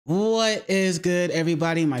What is good,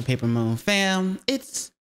 everybody? My Paper Moon fam.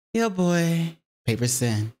 It's your boy,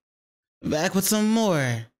 PaperSin. Back with some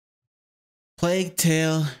more Plague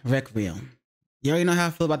Tale Requiem. You already know how I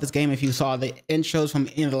feel about this game if you saw the intros from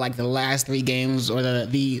either like the last 3 games or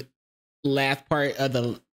the last part of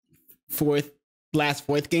the fourth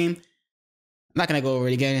game. I'm not gonna go over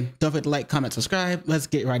it again. Don't forget to like, comment, subscribe. Let's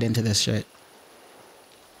get right into this shit.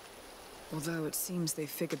 Although it seems they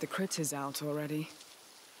figured the critters out already.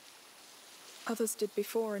 Others did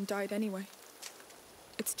before and died anyway.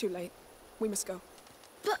 It's too late. We must go.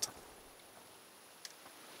 But...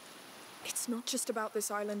 It's not just about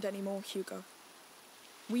this island anymore, Hugo.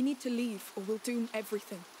 We need to leave or we'll doom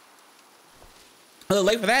everything. A little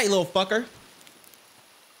late for that, you little fucker.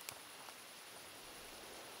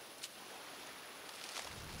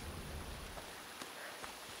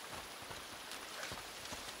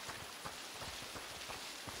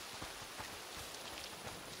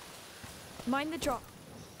 Mind the drop.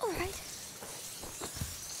 All right.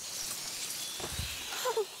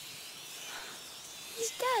 Oh.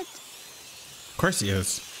 He's dead. Of course he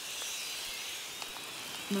is.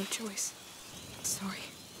 No choice. Sorry.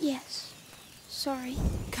 Yes. Sorry.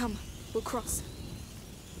 Come, we'll cross.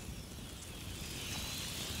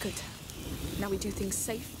 Good. Now we do things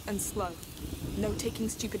safe and slow. No taking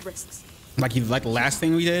stupid risks. Like the last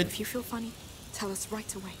thing we did? If you feel funny, tell us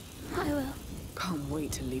right away. I will. Can't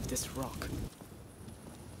wait to leave this rock.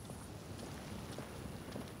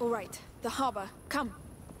 All right, the harbor. Come.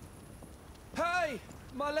 Hey,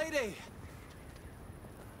 my lady!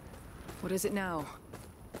 What is it now?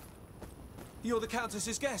 You're the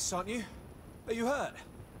Countess's guests, aren't you? Are you hurt?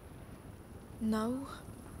 No.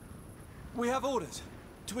 We have orders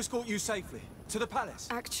to escort you safely to the palace.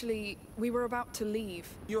 Actually, we were about to leave.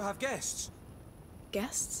 You have guests.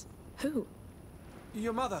 Guests? Who?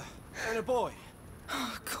 Your mother and a boy.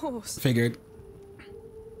 Oh, of course. Figured.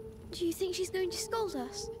 Do you think she's going to scold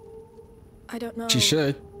us? I don't know. She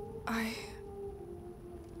should.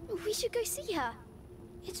 We should go see her.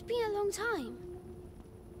 It's been a long time.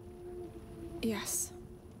 Yes.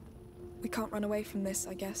 We can't run away from this,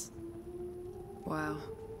 I guess. Wow.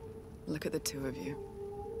 Look at the two of you.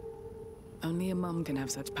 Only a mum can have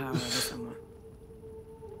such power over someone.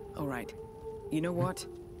 All right. You know what?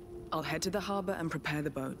 I'll head to the harbor and prepare the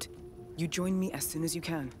boat. You join me as soon as you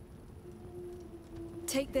can.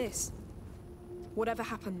 Take this. Whatever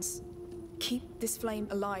happens, keep this flame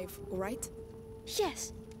alive, all right?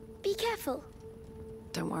 Yes. Be careful.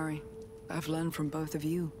 Don't worry. I've learned from both of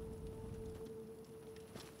you.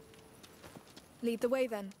 Lead the way,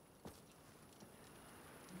 then.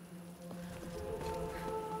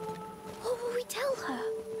 What will we tell her?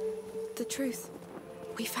 The truth.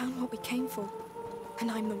 We found what we came for,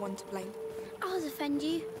 and I'm the one to blame. I'll defend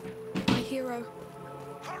you. My hero.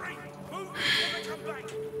 Hurry! Move before they come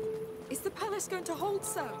back! Is the palace going to hold,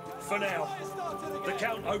 sir? For now. The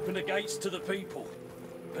Count opened the gates to the people.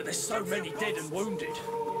 But there's so many dead and wounded.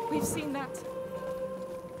 We've seen that.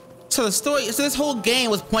 So this whole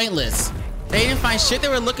game was pointless. They didn't find shit they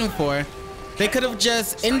were looking for. They could have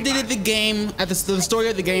just ended the game at the story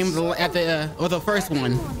of the game at the first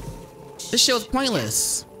one. This shit was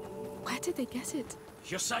pointless. Where did they get it?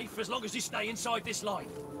 You're safe as long as you stay inside this line.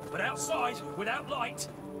 But outside, without light...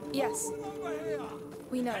 Yes.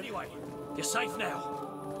 We know. Anyway, you're safe now.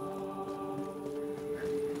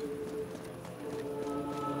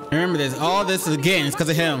 Remember this, all this again is because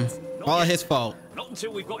of him. All his fault. Not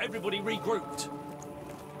until we've got everybody regrouped.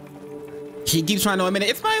 He keeps trying to admit it.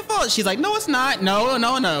 It's my fault. She's like, no, it's not. No,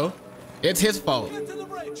 no, no. It's his fault.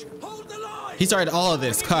 He started all of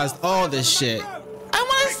this, caused all this shit. I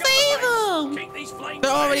want to save them.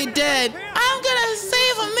 They're already dead. I'm gonna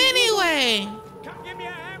save them anyway.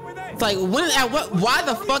 It's like, why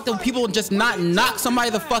the fuck do people just not knock somebody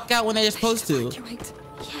the fuck out when they're supposed to?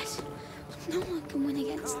 Yes. No one can win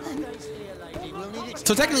against them.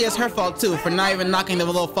 So technically it's her fault too for not even knocking the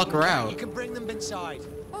little fucker out. You can bring them inside.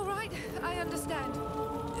 All right, I understand.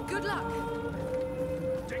 Good luck.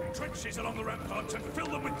 Dig trenches along the ramparts and fill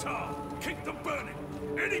them with tar. Keep them burning.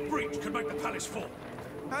 Any breach could make the palace fall.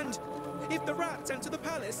 And if the rats enter the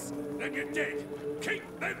palace, Then you're dead.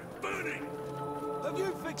 Keep them burning. have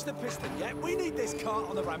you fixed the piston yet? We need this cart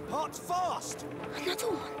on the ramparts fast. Another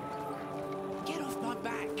one. Get off my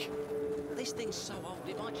back! This thing's so old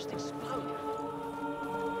it might just explode.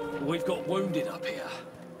 We've got wounded up here.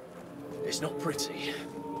 It's not pretty.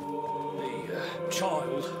 The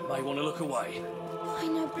child may want to look away. Why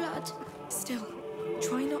no blood? Still,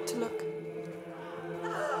 try not to look.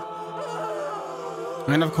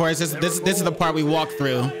 And of course, this is the part we walk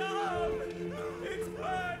through.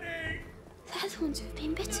 They're the ones who've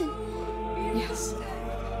been bitten. poison. Yes.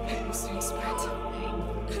 It will soon spread.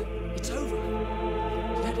 It's over.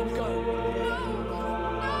 Let him go.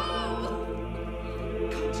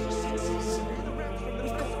 Come to your senses.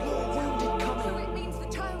 We've got more wounded coming. So it means the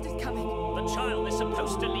child is coming. The child is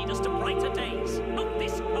supposed to lead us to brighter days, not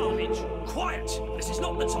this carnage. Quiet! This is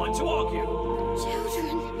not the time to argue.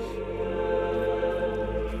 Children.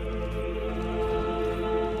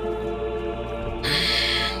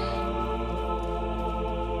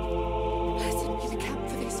 Blessed be the camp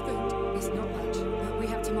for this food. It's not much, but we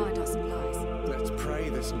have to mind our supplies. Let's pray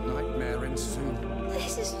this nightmare ends soon.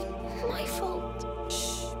 This is my fault.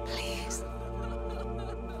 Shh, please.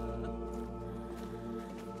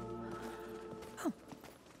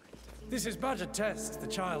 This is but a test the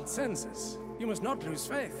child senses. You must not lose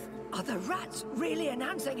faith. Are the rats really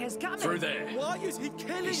announcing his coming? Through there. Why is he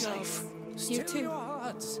killing He's us? safe. Still too. your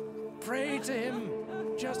hearts. Pray to him.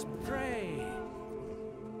 Just pray.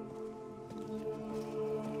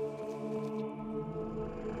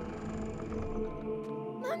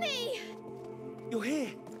 Mummy! You're here.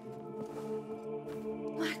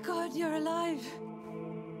 My God, you're alive.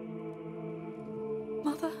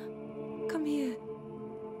 Mother, come here.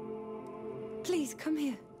 Please, come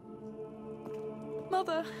here.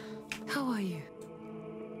 Mother, How are you?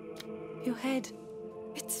 Your head.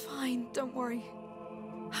 it's fine, don't worry.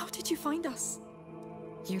 How did you find us?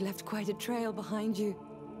 You left quite a trail behind you.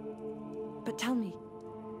 But tell me,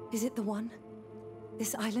 is it the one?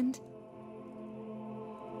 This island?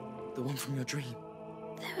 The one from your dream.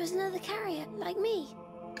 There was another carrier, like me.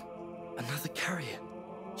 Another carrier.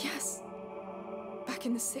 Yes. Back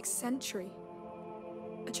in the 6th century.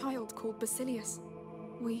 A child called Basilius.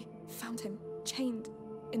 We found him, chained,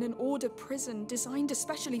 in an order prison designed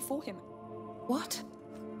especially for him. What?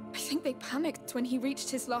 I think they panicked when he reached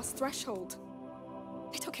his last threshold.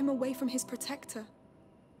 They took him away from his protector.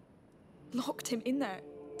 Locked him in there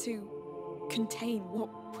to contain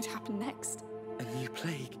what would happen next. A new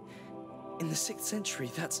plague. In the 6th century,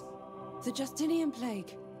 that's... The Justinian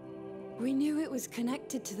plague. We knew it was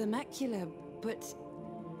connected to the macula, but...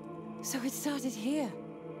 So it started here,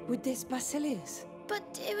 with this Basilius.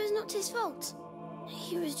 But it was not his fault.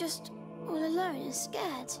 He was just all alone and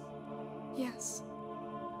scared. Yes.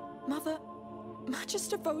 Mother,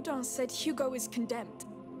 Magister Vaudin said Hugo is condemned.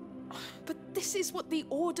 But this is what the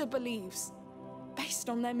Order believes, based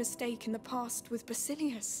on their mistake in the past with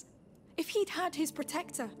Basilius. If he'd had his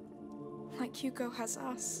protector, like Hugo has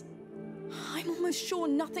us, I'm almost sure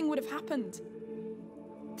nothing would have happened.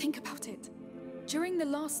 Think about it. During the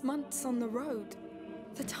last months on the road,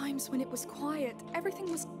 the times when it was quiet, everything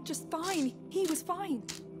was just fine. He was fine.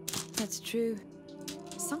 That's true.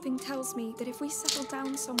 Something tells me that if we settle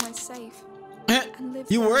down somewhere safe and live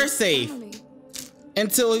You there were with safe. family,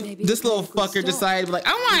 Until Maybe this the little plague will fucker stop. decided, like,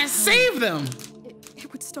 I want to save them.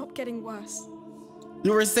 it would stop getting worse.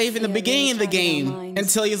 You were safe in the Yeah, beginning of the really tried our game minds,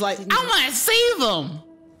 until he's like, didn't I we? want to save them.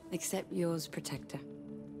 Except yours, Protector.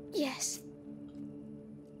 Yes.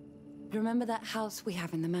 Remember that house we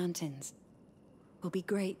have in the mountains? We'll be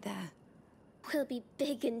great there. We'll be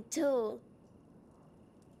big and tall.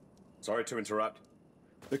 Sorry to interrupt.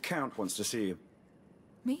 The Count wants to see you.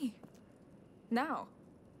 Me? Now?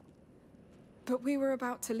 But we were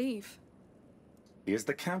about to leave. He is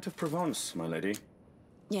the Count of Provence, my lady.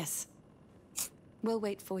 Yes. We'll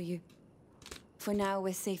wait for you. For now,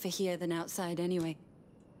 we're safer here than outside anyway.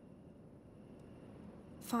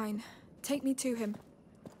 Fine. Take me to him.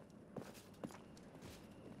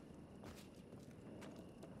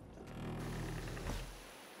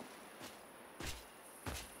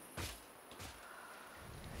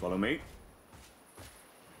 Follow me.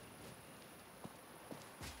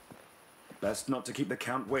 Best not to keep the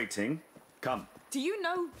Count waiting. Come. Do you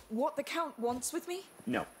know what the Count wants with me?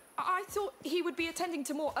 No. I thought he would be attending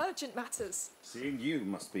to more urgent matters. Seeing you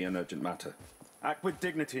must be an urgent matter. Act with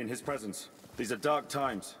dignity in his presence. These are dark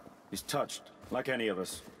times. He's touched, like any of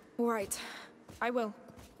us. All right. I will.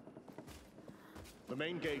 The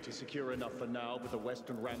main gate is secure enough for now, but the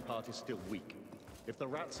western rampart is still weak. If the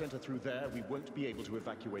rats enter through there, we won't be able to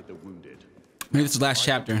evacuate the wounded. Maybe it's the last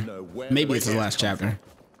I want to chapter. know where Maybe the it's the rats last come chapter.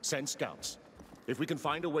 from. Send scouts. If we can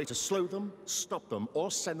find a way to slow them, stop them, or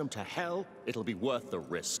send them to hell, it'll be worth the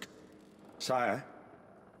risk. Sire,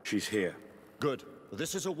 she's here. Good.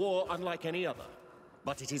 This is a war unlike any other.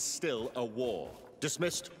 But it is still a war.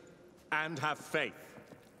 Dismissed. And have faith.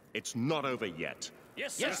 It's not over yet.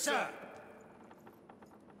 Yes, sir.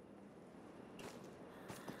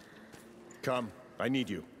 Come. I need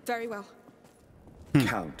you. Very well.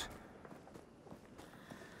 Count.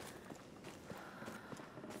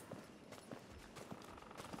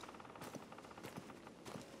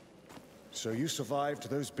 So you survived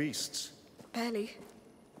those beasts? Barely.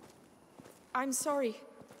 I'm sorry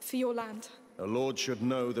for your land. A lord should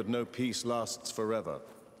know that no peace lasts forever.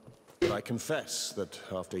 But I confess that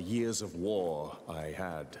after years of war, I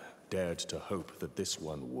had dared to hope that this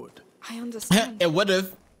one would. I understand. It would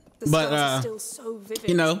have, but scars are still so vivid.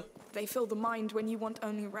 you know, they fill the mind when you want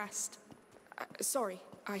only rest. Sorry,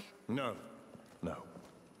 No.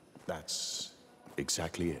 That's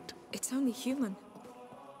exactly it. It's only human.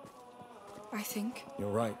 I think. You're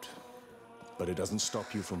right. But it doesn't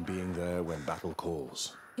stop you from being there when battle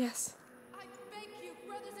calls. Yes. I beg you,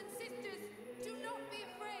 brothers and sisters, do not be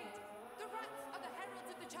afraid. The rats are the heralds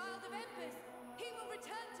of the Child of Embers. He will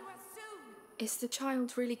return to us soon. Is the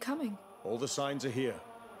child really coming? All the signs are here.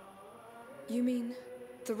 You mean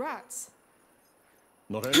the rats?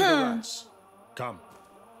 Not only the rats. Come.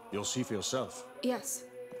 You'll see for yourself. Yes.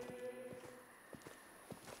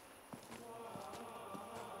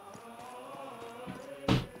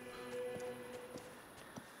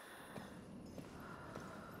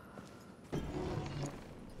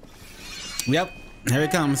 Yep, here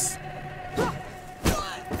it comes.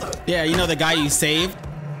 Yeah, you know the guy you saved?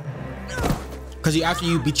 Because after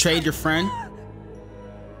you betrayed your friend?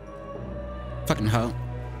 Fucking hoe.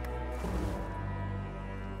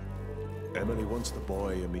 Emily wants the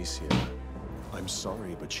boy, Amicia. I'm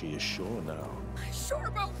sorry, but she is sure now. Sure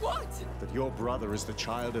about what? That your brother is the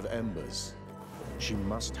Child of Embers. She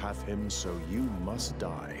must have him, so you must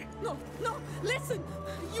die. No, listen!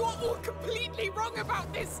 You are all completely wrong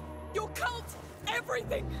about this! Your cult,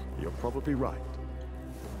 everything! You're probably right.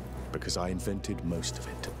 Because I invented most of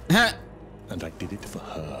it. And I did it for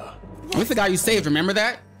her. Who's the guy you saved, remember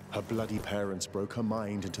that? Her bloody parents broke her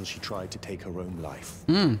mind until she tried to take her own life.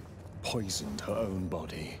 Poisoned her own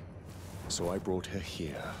body. So I brought her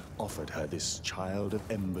here, offered her this Child of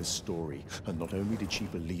Embers story, and not only did she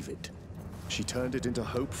believe it, she turned it into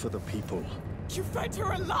hope for the people. You fed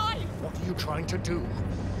her alive! What are you trying to do?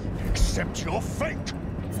 Accept your fate!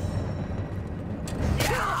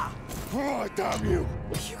 Yeah! Oh, damn you!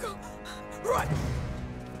 Hugo, run!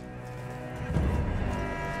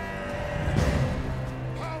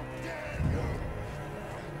 How dare you!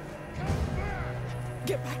 Come back!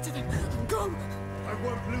 Get back to them! Go! I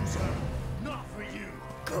won't lose her. Not for you.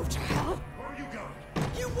 Go to hell! Where are you going?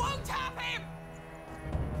 You won't have him!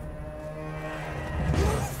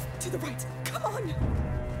 Move to the right! Come on!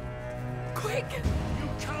 Quick! You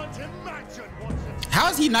can't imagine what's at stake. How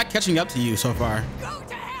is he not catching up to you so far? Go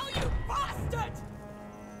to hell, you bastard!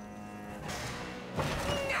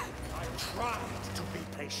 I tried to be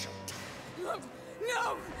patient.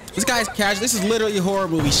 No! This guy's casual. This is literally horror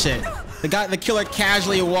movie shit. The killer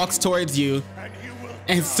casually walks towards you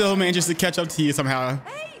and still manages to catch up to you somehow.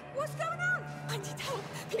 Hey, what's going on? I need help.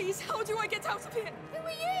 Please, how do I get out of here? Who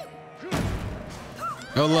are you?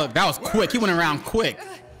 Oh look, that was quick. He went around quick.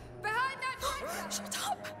 Behind that trike! Shut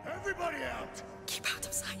up! Everybody out! Keep out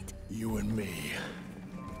of sight. You and me.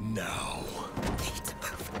 Now. Need to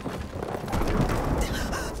move.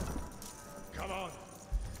 Come on.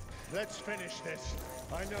 Let's finish this.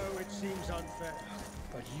 I know it seems unfair,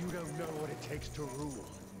 but you don't know what it takes to rule.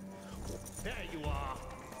 There you are.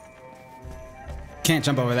 Can't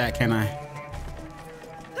jump over that, can I?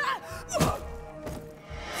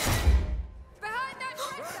 Behind that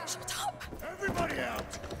trike! Shut up! Everybody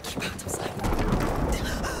out! Keep out of sight.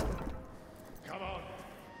 Come on.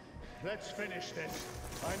 Let's finish this.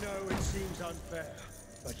 I know it seems unfair,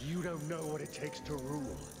 but you don't know what it takes to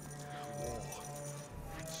rule. War.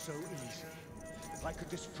 It's so easy. I could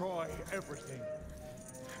destroy everything.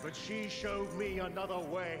 But she showed me another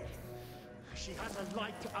way. She has a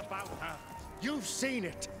light about her. You've seen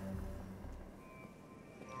it.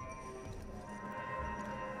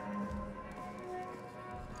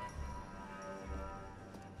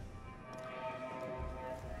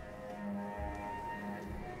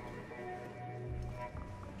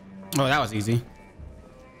 Oh, that was easy.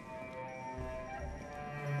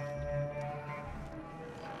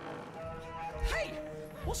 Hey!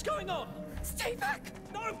 What's going on? Stay back!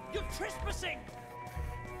 No! You're trespassing!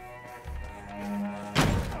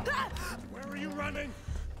 Where are you running?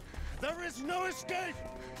 There is no escape!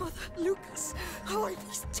 Mother, Lucas, how I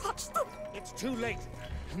least touched them! It's too late.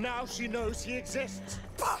 Now she knows he exists.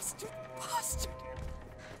 Bastard! Bastard!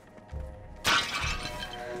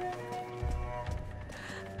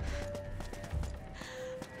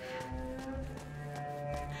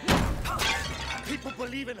 People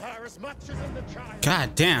believe in her as much as in the child.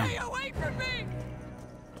 God damn. Stay away from me!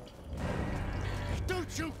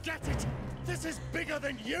 Don't you get it? This is bigger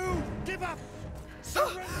than you! Give up!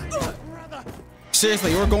 Surrender your brother!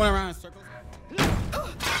 Seriously, we're going around in circles.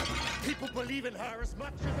 People people believe in her as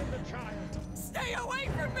much as in the child. Stay away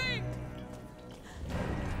from me!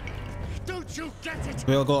 Don't you get it?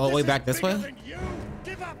 We'll go all the way back this way? Than you.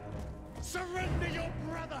 Give up! Surrender your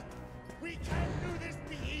brother! We can't do this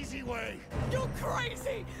the easy way! You're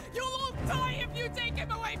crazy! You'll all die if you take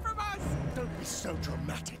him away from us! Don't be so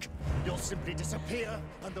dramatic. You'll simply disappear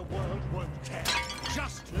and the world won't care.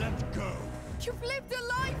 Just let go. You've lived a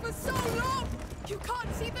life for so long! You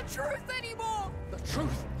can't see the truth anymore! The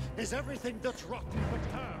truth is everything that's rotten but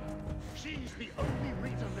her. She's the only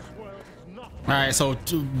reason this world is not. Alright, so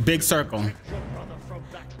big circle. Your brother from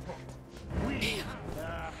that rot. We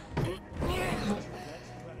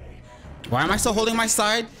Why am I still holding my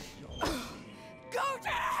side? Go to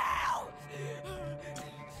hell!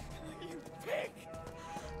 You pig!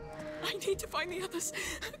 I need to find the others.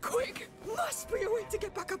 Quick! Must be a way to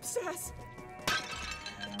get back upstairs.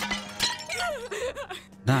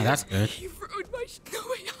 Nah, that's good. You've ruined my no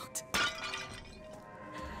way out.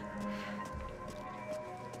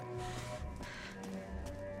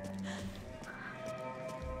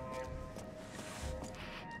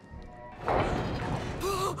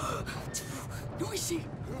 Noisy. You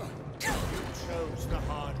chose the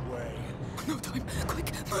hard way. No time.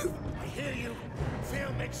 Quick, move. I hear you. Fear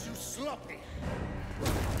makes you sloppy.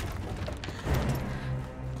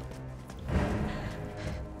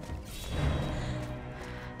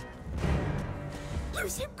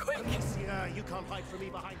 Lose him, quick. Amicia, you can't hide from me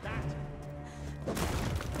behind that.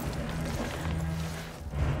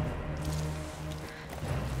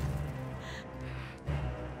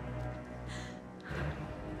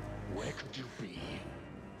 Where could you be?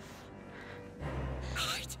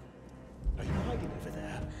 Hide. Are you hiding over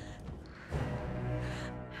there?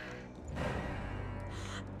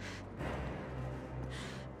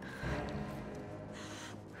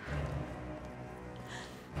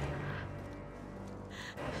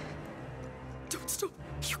 Don't stop.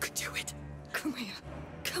 You can do it. Come here.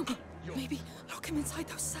 Come on. Maybe lock him inside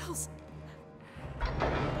those cells.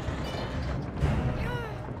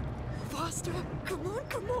 Faster. Come on,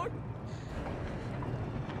 come on.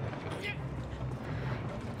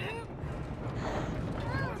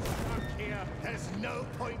 Stuck here. There's no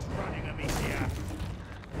point running, Amicia.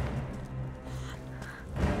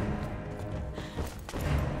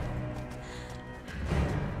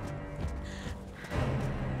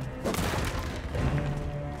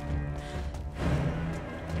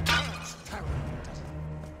 It hurts terribly, doesn't it?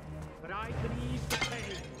 But I can ease the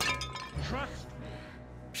pain. Trust me.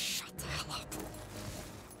 Shut the hell up.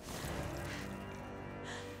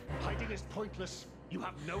 Hiding is pointless. You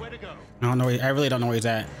have nowhere to go. I don't know. I really don't know where he's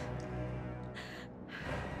at.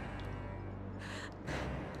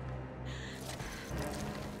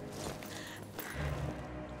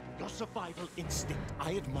 Your survival instinct,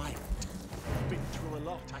 I admire it. You've been through a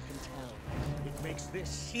lot, I can tell. It makes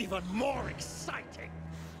this even more exciting.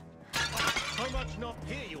 So much not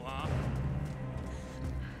here you are.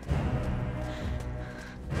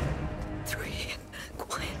 3.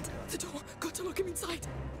 Quiet. The door. Got to lock him inside.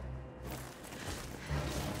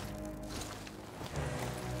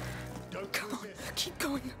 Don't Come on. Keep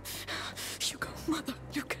going. Hugo, Mother,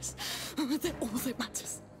 Lucas. They're all that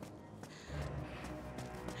matters.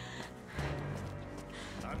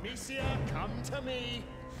 Amicia, come to me.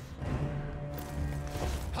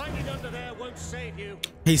 Hiding under there won't save you.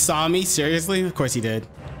 He saw me? Seriously? Of course he did.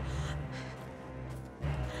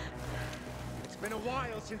 It's been a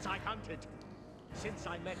while since I hunted. Since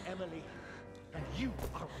I met Emily. And you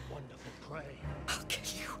are a wonderful prey. I'll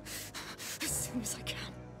get you as soon as I can.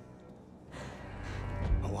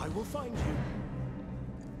 Oh, I will find you.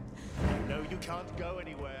 You know you can't go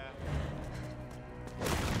anywhere.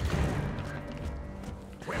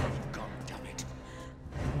 Where have you gone, damn it?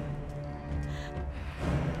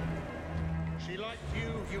 She liked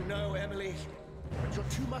you, you know, Emily. But you're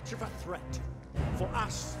too much of a threat. For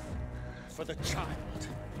us. For the child.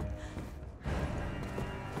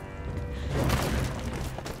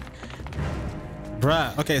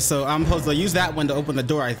 Bruh. Okay, so I'm supposed to use that one to open the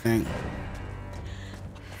door, I think.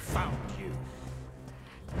 Found you.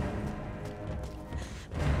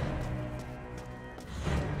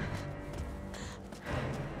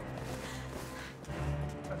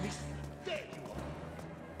 Amicia, there you are.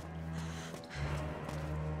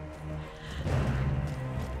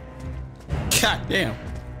 God damn.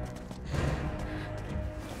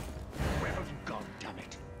 Where have you gone, damn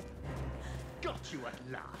it? Got you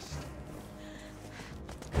at last.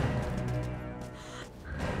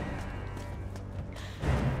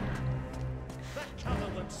 That cover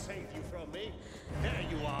won't save you from me. There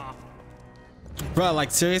you are. Bruh,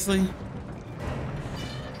 like seriously?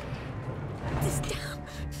 This damn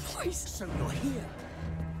choice. So you're here.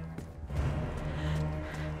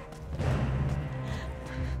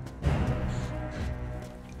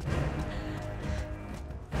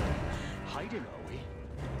 Hiding, are we?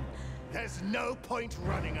 There's no point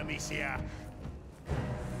running, Amicia.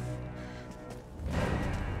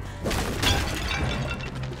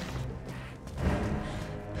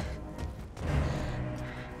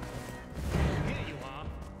 Here you are.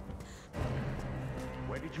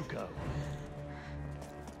 Where did you go?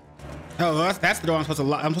 Oh, that's the door I'm supposed to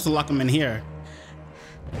lock. I'm supposed to lock him in here.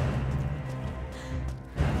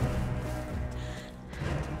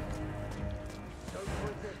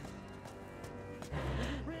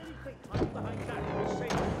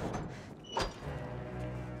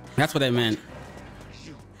 That's what I meant.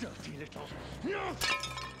 You dirty little...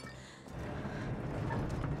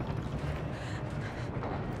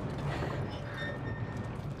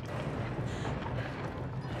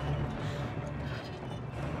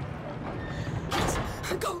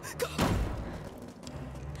 Go, go.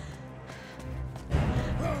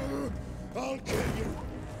 I'll kill you.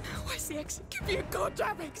 Where's the exit? Give me a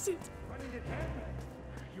goddamn exit. Running it head?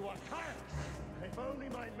 You are tired. If only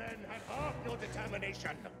my men had half your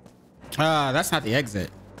determination. That's not the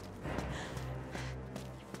exit.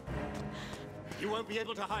 You won't be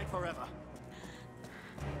able to hide forever.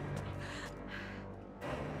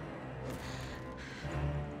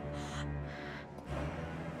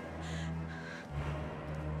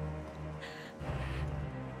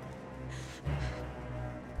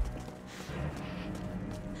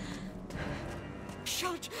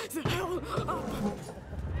 Shut the hell up.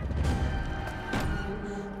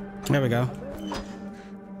 There we go.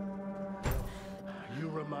 You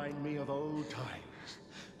remind me of old times.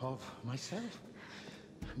 Of myself.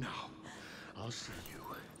 Now, I'll see you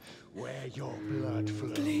where your blood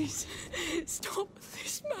flows. Please, stop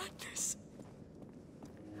this madness.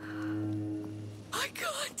 I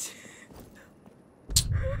can't.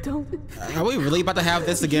 Don't. Are we really about to have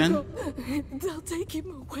this again? They'll take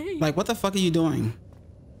him away. Like, what the fuck are you doing?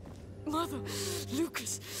 Mother,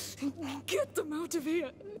 Lucas, get them out of here.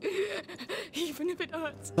 Even if it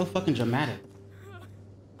hurts. So fucking dramatic.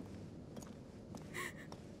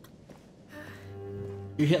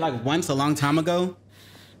 You hit like once a long time ago,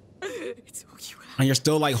 It's all you have. and you're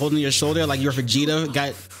still like holding your shoulder like you're Vegeta,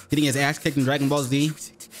 getting his ass kicked in Dragon Ball Z.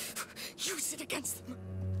 Use it against them.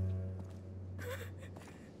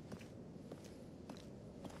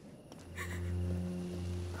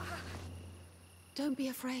 Don't be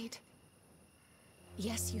afraid.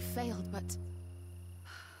 Yes, you failed, but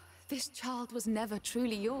this child was never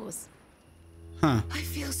truly yours. Huh. I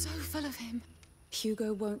feel so full of him.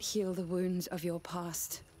 Hugo won't heal the wounds of your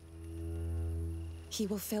past. He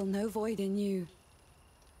will fill no void in you.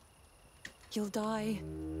 You'll die.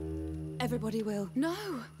 Everybody will. No.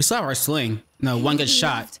 We saw our sling. No, one gets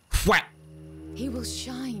shot. Whack. He will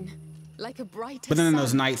shine like a brighter But then in sun.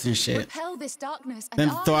 those nights and shit. Repel this darkness and Then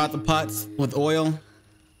throw out the pots with oil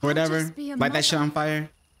or whatever. just be a Light that shit mother. on fire.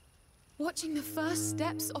 watching the first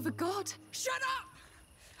steps of a god. Shut up!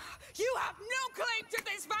 You have no claim to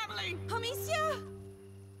this family! Amicia!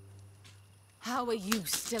 How are you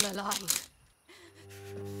still alive?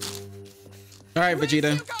 Alright,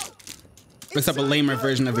 Vegeta. Except a lamer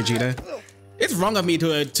version of Vegeta. It's wrong of me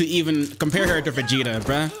to even compare her to Vegeta,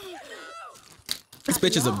 bruh. This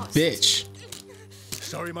bitch is a bitch.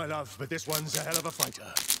 Sorry, my love, but this one's a hell of a fighter.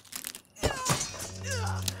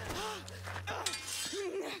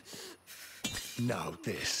 Now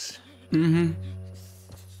this. Mm-hmm.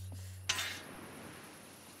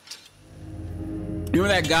 Remember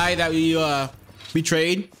that guy that we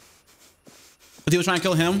betrayed? But he was trying to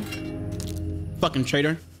kill him? Fucking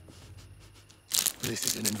traitor. This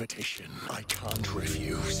is an invitation I can't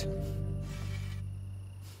refuse.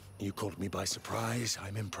 You caught me by surprise.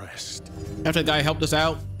 I'm impressed. After the guy helped us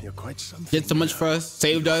out, You're quite something. did so much for us,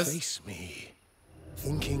 saved You us. Face me,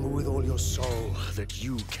 thinking with all your soul that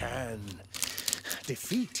you can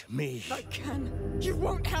defeat me. I can. You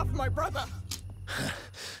won't have my brother.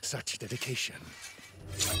 Such dedication.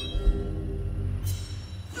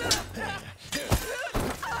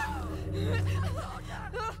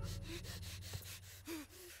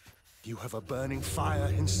 You have a burning fire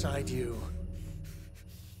inside you.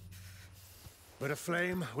 But a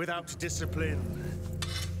flame without discipline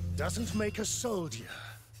doesn't make a soldier.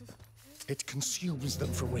 It consumes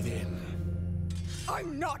them from within.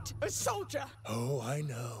 I'm not a soldier. Oh, I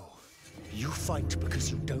know. You fight because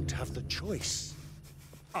you don't have the choice.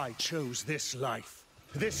 I chose this life.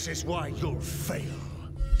 This is why you'll fail.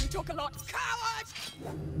 You talk a lot. Coward!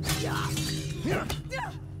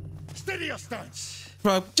 Steady your stance.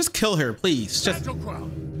 Bro, just kill her, please. Just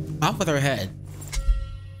Battleground. Off with her head.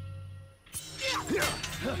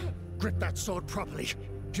 Grip that sword properly.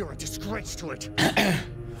 You're a disgrace to it.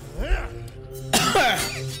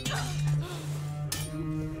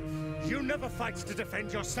 You never fight to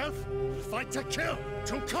defend yourself. Fight to kill,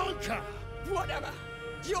 to conquer. Whatever.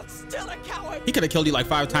 You're still a coward. He could have killed you like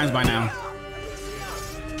 5 times by now.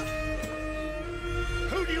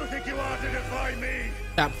 Who do you think you are to defy me?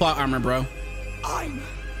 That plot armor, bro. I'm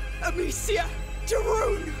Amicia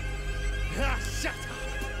Daroon. Ah, shut up.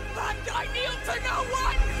 And I kneel to no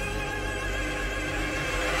one.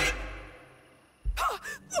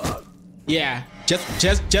 Yeah, just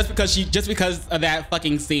because of that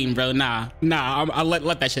fucking scene, bro. Nah. I'll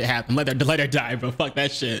let that shit happen. Let her die, bro. Fuck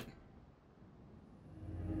that shit.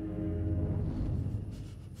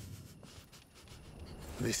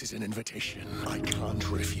 This is an invitation I can't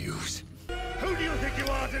refuse. Who do you think you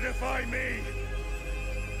are to defy me?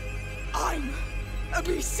 I'm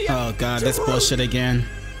Amicia. Oh god, this bullshit again.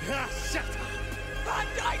 Ah, shut up. And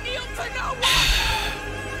I kneel to no one.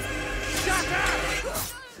 Shut up.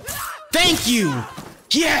 Thank you.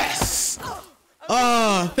 Yes.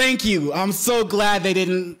 Oh, thank you. I'm so glad they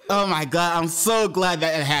didn't. Oh my god, I'm so glad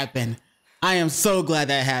that it happened. I am so glad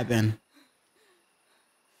that happened.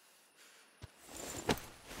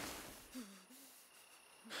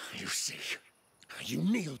 You see, you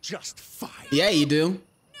kneel just fine. Yeah, you do.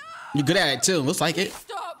 You're good at it too. Looks like it.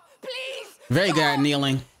 Stop, please. Very good at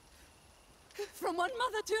kneeling. From one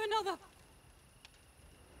mother to another.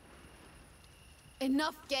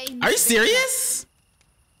 Enough games. Are you serious?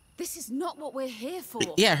 This is not what we're here for.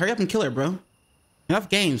 Yeah, hurry up and kill her, bro. Enough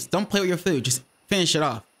games. Don't play with your food. Just finish it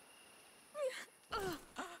off.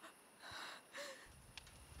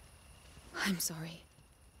 I'm sorry.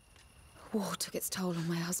 War took its toll on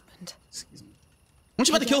my husband. Excuse me. Weren't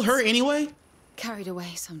you about to kill her anyway? Carried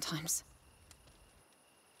away sometimes.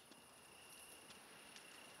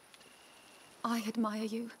 I admire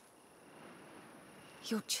you.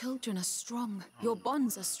 Your children are strong. Your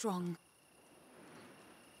bonds are strong.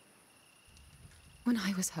 When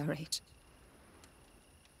I was her age,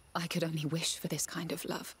 I could only wish for this kind of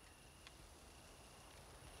love.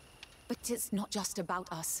 But it's not just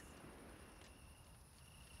about us.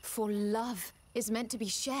 For love is meant to be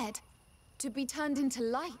shared, to be turned into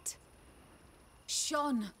light.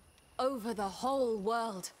 Shone over the whole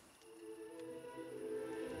world.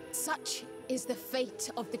 Such is the fate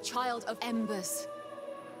of the child of embers.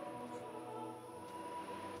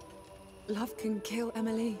 Love can kill,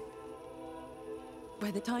 Emily.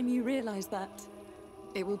 By the time you realize that,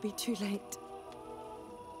 it will be too late.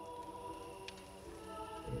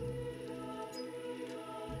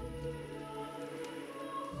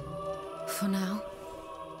 For now,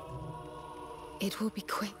 it will be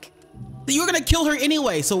quick. You were gonna kill her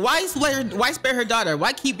anyway, so why spare her daughter?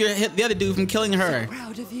 Why keep the other dude from killing her? So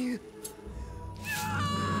proud of you.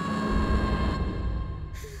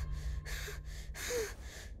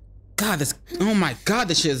 God, this. Oh my God,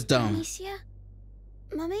 this shit is dumb. Amicia?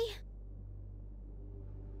 Mummy?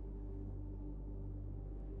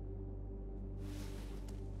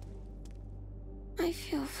 I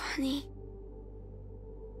feel funny.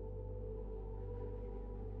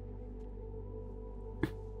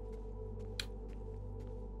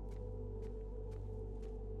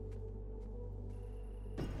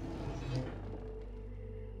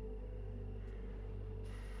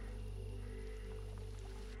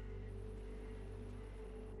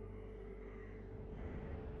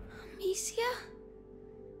 Amicia?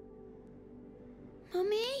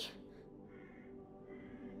 Mummy?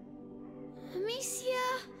 Amicia?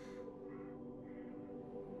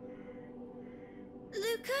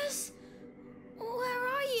 Lucas? Where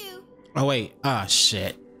are you? Oh wait. Ah,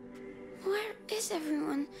 shit. Where is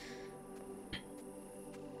everyone?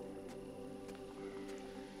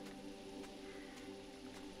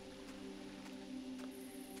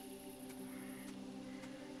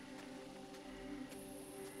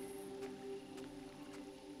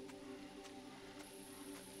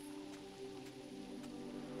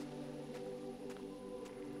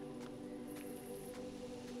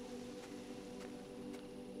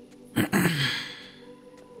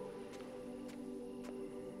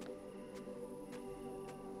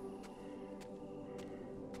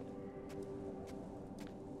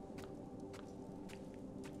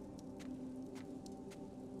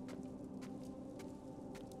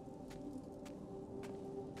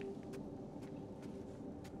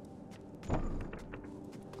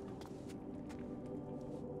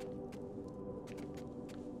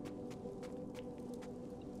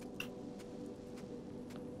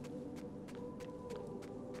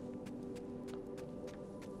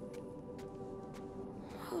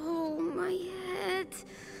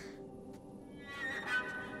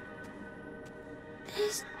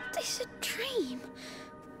 this a dream?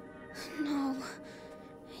 No,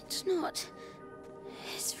 it's not.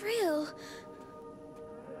 It's real.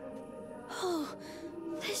 Oh,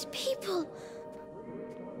 there's people.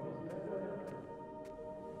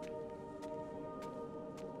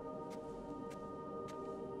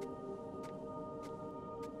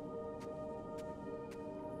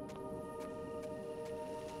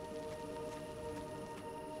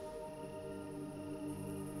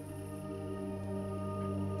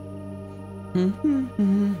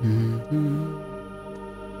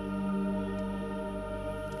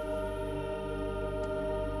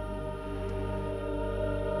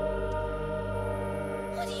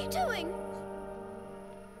 What are you doing?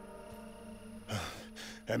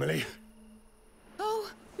 Emily?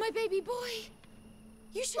 Oh, my baby boy.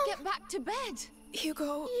 You should get back to bed.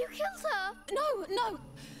 Hugo. You killed her. No, no.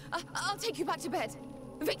 I'll take you back to bed.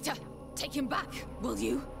 Victor, take him back, will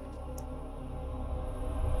you?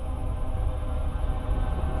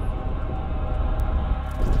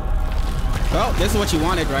 Well, this is what you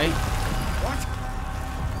wanted, right? What?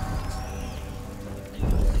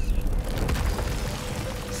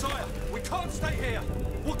 Sire, we can't stay here.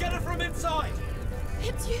 We'll get her from inside.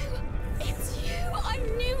 It's you. It's you. I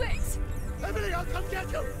knew it. Emily, I'll come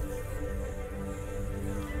get you.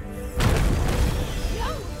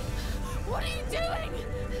 No. What are you doing?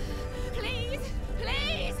 Please,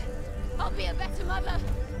 please. I'll be a better mother.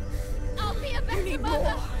 I'll be a better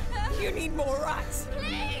mother. You need more rats.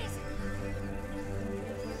 Please.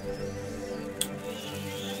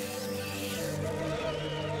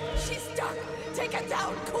 She's stuck. Take her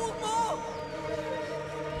down. Call more.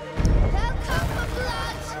 They'll come for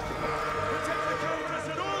blood. Protect the cameras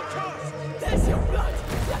at all costs. There's your blood.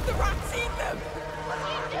 Let the rats eat them. What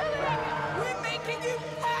are you doing? We're making you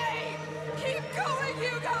pay. Keep going,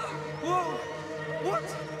 Hugo. Whoa! What?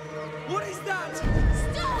 What is that?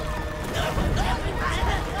 Stop!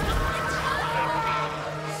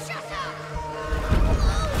 Shut up!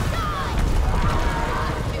 All die!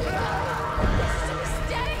 This is a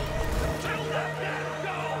mistake. Tell them now,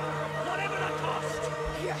 go! Whatever the cost!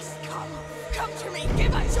 Yes, come. Come to me.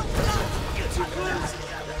 Give us your blood. You're too close!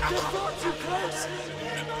 They're far too close!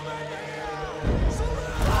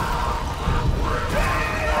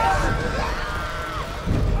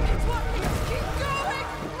 It's working. Keep going.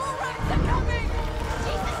 More rats are coming.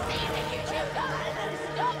 She's deceiving you, Hugo!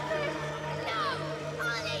 Stop this! No!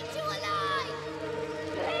 I'll eat you alive!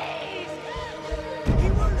 Please! He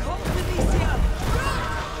won't hold Amicia!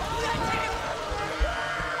 Let him.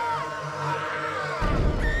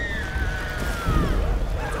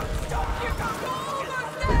 Don't stop, Hugo. You're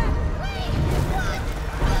almost there. Wait! What?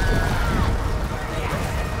 Yes.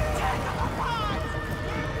 Tear them apart.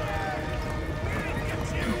 Get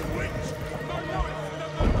you, witch!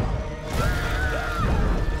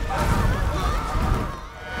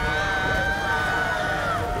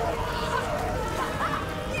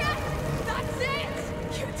 Yes, that's it.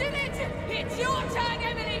 You did it. It's your turn,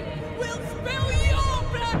 Emily. We'll spill your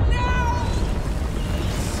blood now.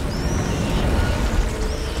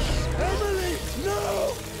 Emily!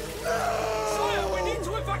 No! No! Sire, we need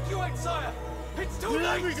to evacuate, sire. It's too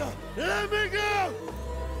Let me late. go! Let me go!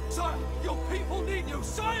 Sire, your people need you,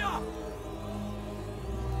 sire.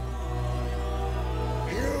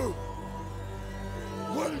 You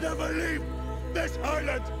will never leave this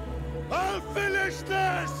island! I'll finish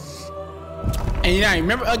this! And you know,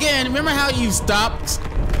 remember how you stopped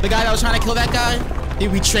the guy that was trying to kill that guy? You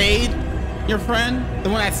betrayed your friend, the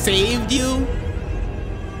one that saved you,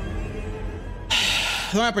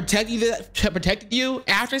 the one that protected you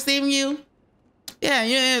after saving you.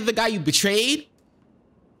 Yeah, the guy you betrayed.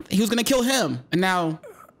 He was gonna kill him, and now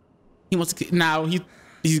he wants to. Now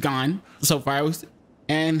he's gone so far,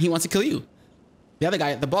 and he wants to kill you. The other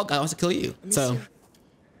guy, the bald guy, wants to kill you. So.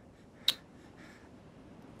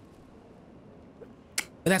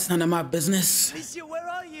 But that's none of my business. Amicia, where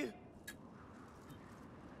are you?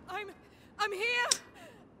 I'm here.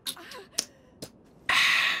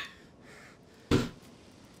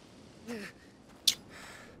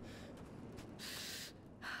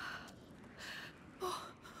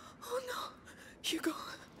 Oh no. Hugo.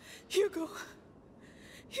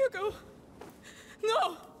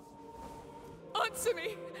 No. Answer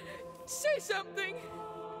me. Say something.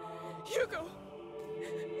 Hugo.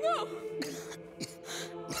 No.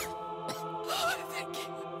 Oh,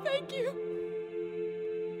 thank you.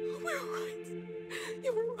 We're all right.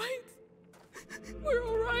 You're all right. We're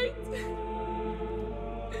all right.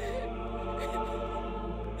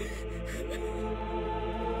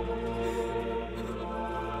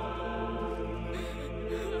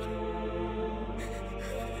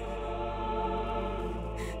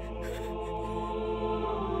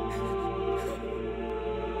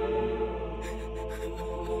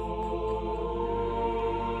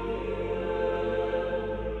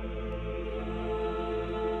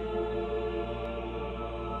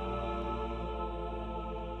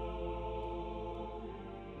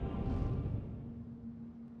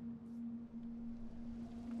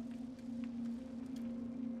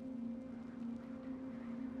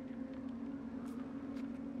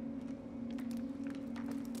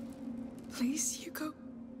 Please, Hugo.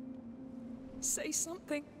 Say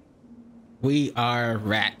something. We are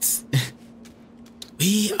rats.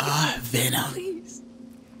 We are venom. Please.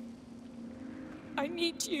 I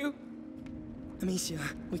need you. Amicia,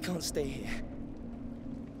 we can't stay here.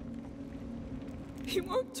 He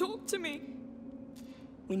won't talk to me.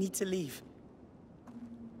 We need to leave.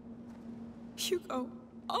 Hugo,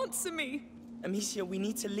 answer me. Amicia, we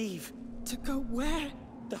need to leave. To go where?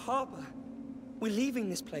 The harbor. We're leaving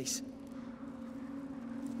this place.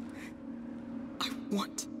 I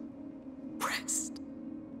want rest.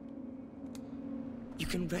 You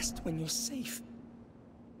can rest when you're safe.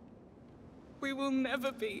 We will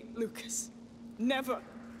never be, Lucas. Never.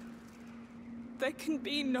 There can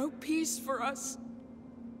be no peace for us.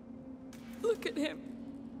 Look at him.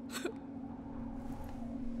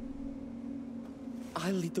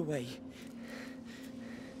 I'll lead the way.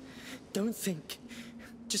 Don't think.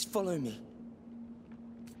 Just follow me.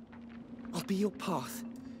 I'll be your path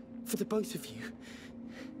for the both of you.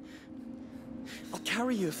 I'll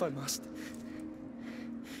carry you if I must.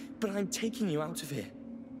 But I'm taking you out of here.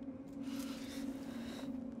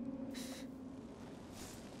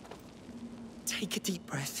 Take a deep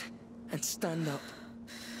breath and stand up.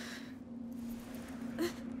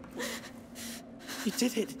 You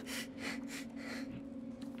did it.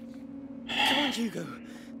 Come on, Hugo.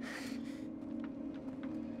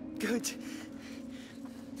 Good.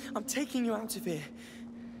 I'm taking you out of here.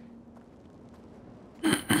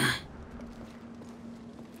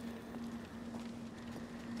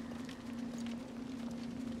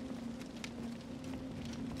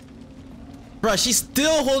 Bro, she's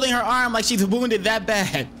still holding her arm like she's wounded that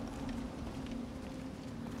bad.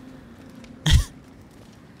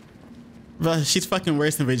 Bro, she's fucking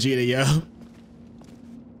worse than Vegeta, yo.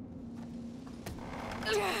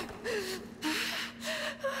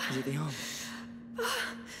 Is it the arm?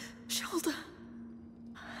 Shoulder.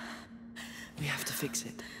 We have to fix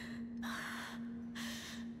it.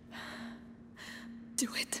 Do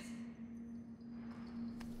it.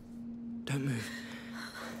 Don't move.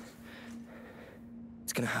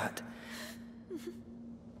 It's gonna hurt.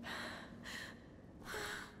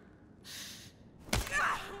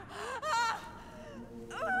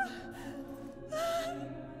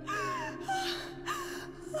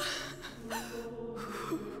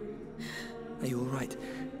 Are you all right?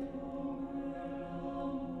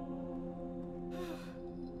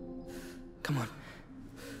 Come on.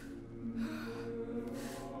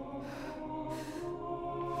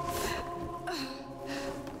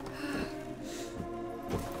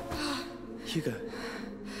 Hugo,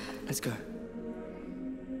 let's go.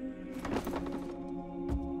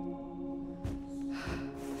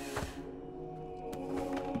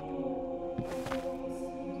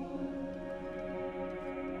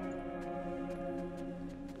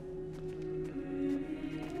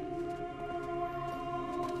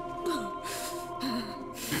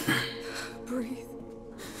 Breathe.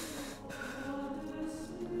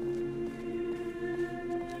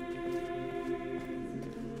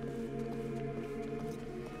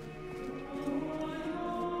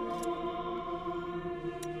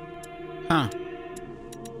 Huh.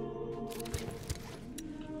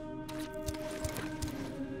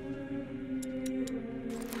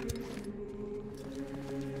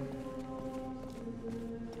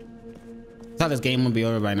 I thought this game would be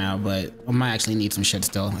over by now, but I might actually need some shit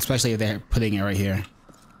still, especially if they're putting it right here.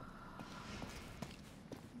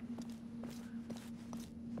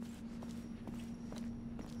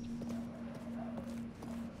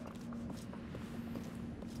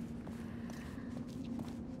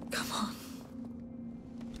 Come on.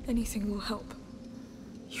 Anything will help.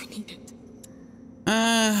 You need it.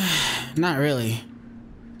 Not really.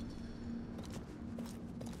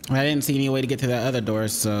 I didn't see any way to get to that other door,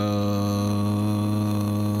 so...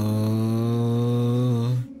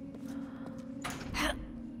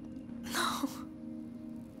 No.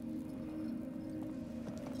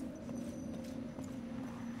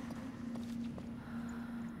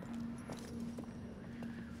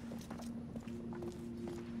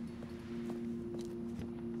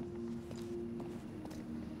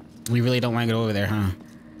 We really don't want to get over there, huh?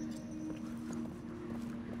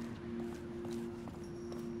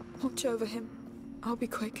 Watch over him. I'll be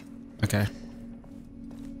quick. Okay.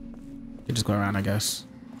 You just go around, I guess.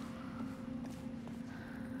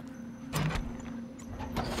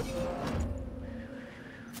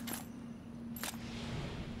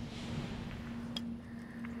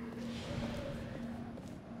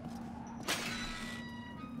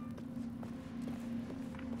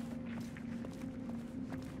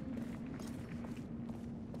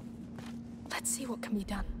 Let's see what can be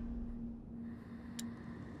done.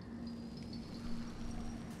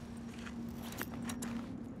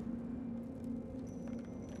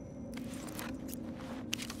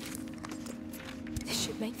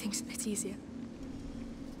 make things a bit easier.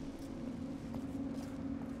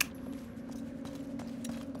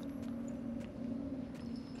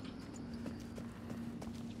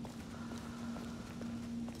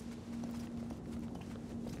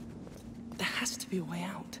 There has to be a way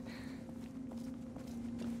out.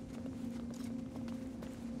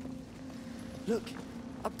 Look,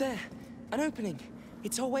 up there, an opening.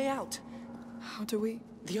 It's our way out. How do we?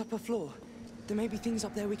 The upper floor. There may be things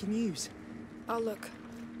up there we can use. I'll look.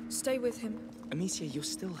 Stay with him. Amicia, you're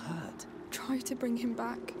still hurt. Try to bring him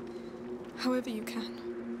back. However you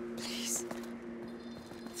can. Please.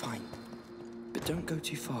 Fine. But don't go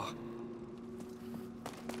too far.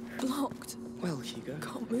 Blocked. Well, Hugo.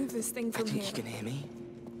 Can't move this thing from I think here. you can hear me.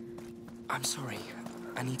 I'm sorry.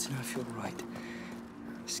 I need to know if you're all right.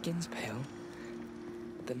 Skin's pale.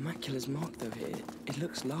 The macula's marked over it. It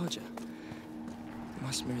looks larger. It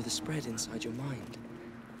must mirror the spread inside your mind.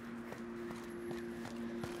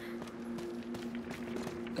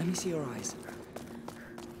 Let me see your eyes.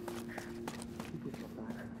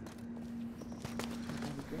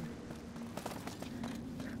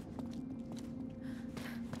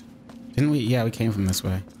 Didn't we? Yeah, we came from this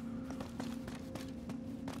way.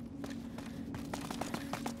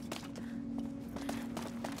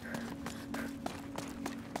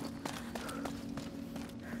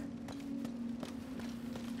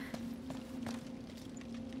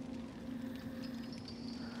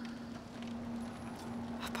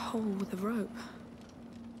 A pole with a rope.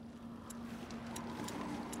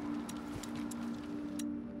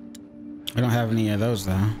 We don't have any of those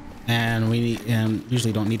though, and we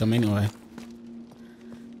usually don't need them anyway.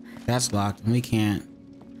 That's locked, and we can't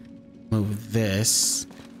move this.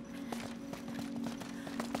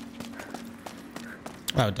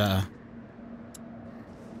 Oh, duh.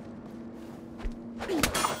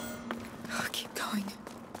 Keep going.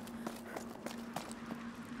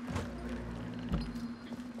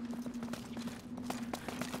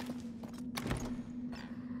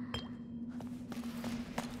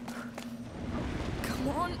 Come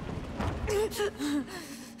on.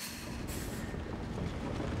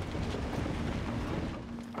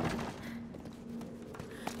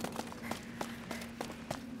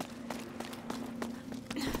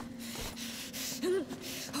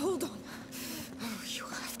 Hold on. Oh, you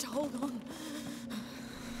have to hold on.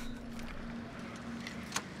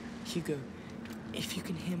 Hugo, if you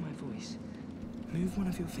can hear my voice, move one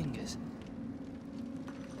of your fingers.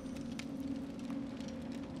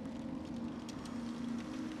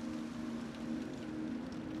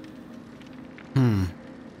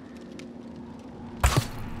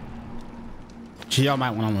 Y'all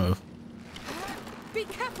might want to move. Be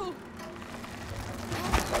careful.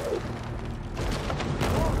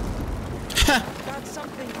 That's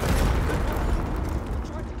something.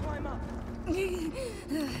 Try to climb up.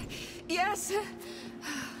 Yes.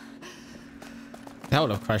 That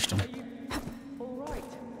would have crushed him. All right.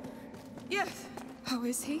 Yes. How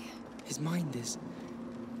is he? His mind is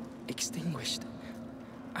extinguished.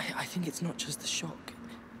 I think it's not just the shock.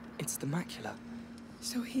 It's the macula.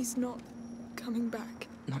 So he's not coming back.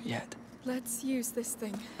 Not yet. Let's use this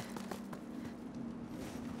thing.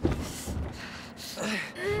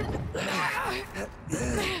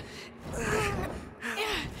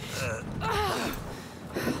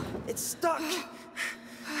 It's stuck.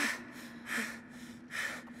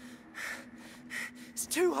 It's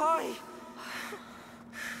too high.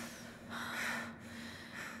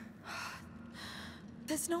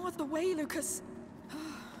 There's no other way, Lucas.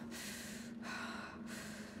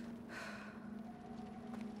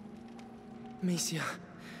 Amicia,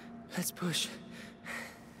 let's push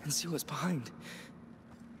and see what's behind.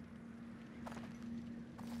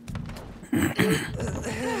 They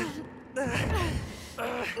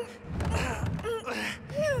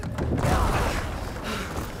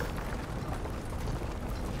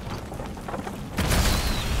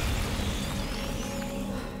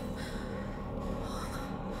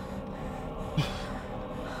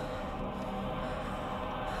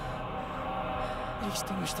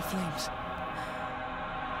extinguished the flames.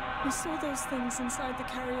 We saw those things inside the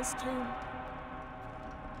carrier's tomb.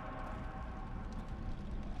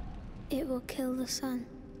 It will kill the sun.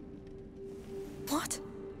 What?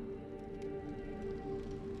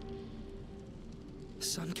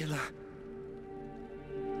 Sun Killer.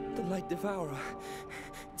 The Light Devourer.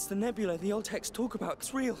 It's the nebula the old texts talk about.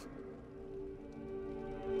 It's real.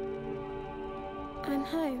 I'm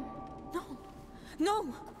home. No.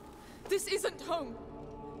 No! This isn't home.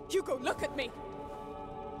 Hugo, look at me.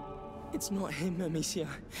 It's not him, Amicia.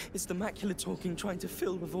 It's the macula talking, trying to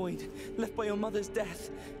fill the void left by your mother's death.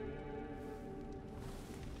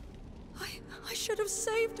 I should have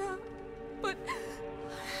saved her, but...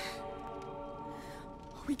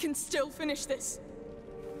 We can still finish this.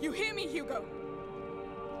 You hear me, Hugo?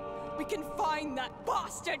 We can find that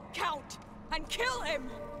bastard Count and kill him!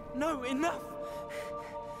 No, enough!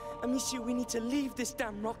 Amicia, we need to leave this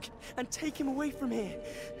damn rock and take him away from here.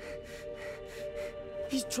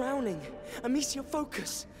 He's drowning. Amicia,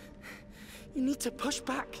 focus. You need to push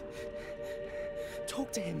back.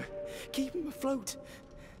 Talk to him. Keep him afloat.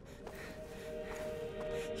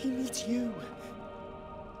 He needs you.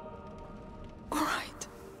 All right.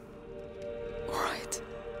 All right.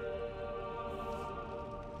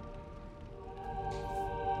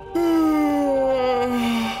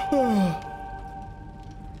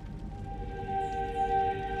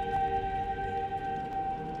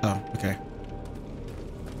 Oh, okay.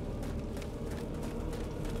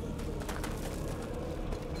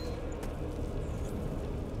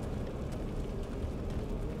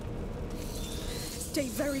 Stay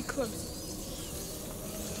very close.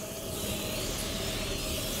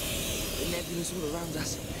 The nebula's all around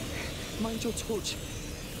us. Mind your torch.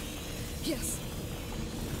 Yes.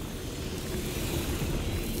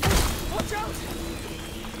 Watch out!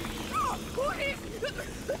 Oh, what is...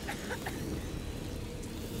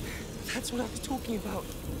 That's what I was talking about.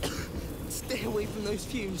 Stay away from those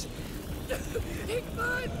fumes. It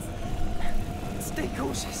burns! Stay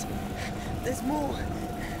cautious. There's more.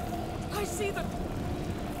 I see them.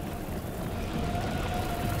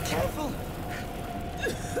 Careful!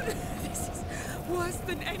 This is worse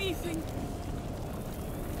than anything.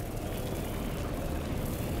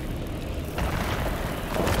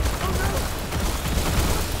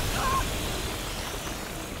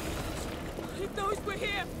 It knows we're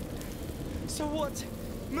here. So what?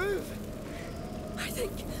 Move! I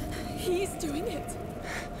think he's doing it.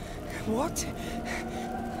 What?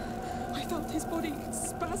 I felt his body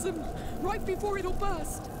spasm right before it all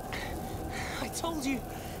burst. I told you.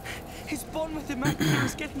 His bond with the Macula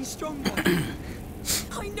is getting stronger.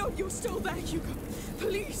 I know you're still there, Hugo.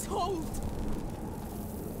 Please hold.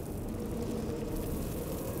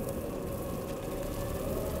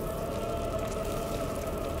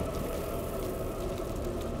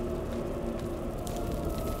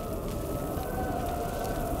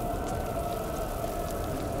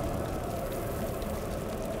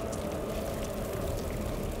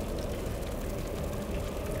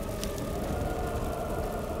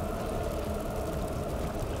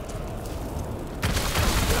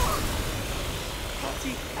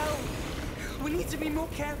 To be more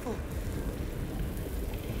careful.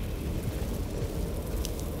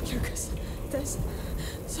 Lucas, there's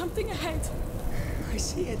something ahead. I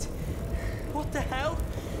see it. What the hell?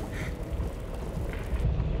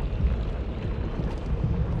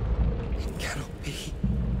 It cannot be.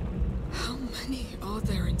 How many are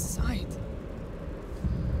there inside?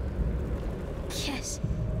 Yes,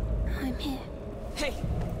 I'm here. Hey!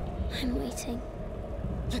 I'm waiting.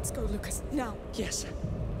 Let's go, Lucas, now. Yes.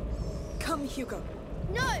 Come, Hugo.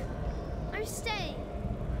 No! I'm staying.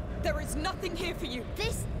 There is nothing here for you.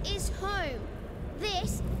 This is home.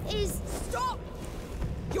 This is... Stop!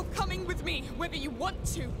 You're coming with me, whether you want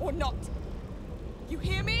to or not. You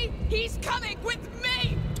hear me? He's coming with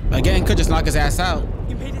me! Again, could just knock his ass out.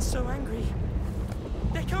 You made it so angry.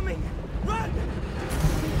 They're coming! Run!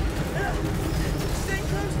 Stay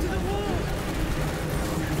close to the wall!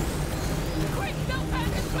 Quick, don't pass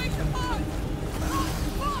this place apart!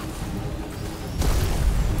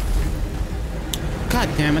 God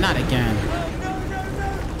damn it, not again. Oh, no!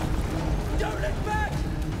 Don't look back!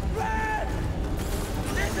 Run!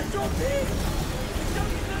 There's a torpedo!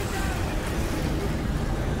 Don't slow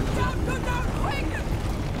down! Down, quick!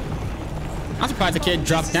 I'm surprised the kid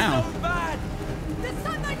dropped down. So bad. The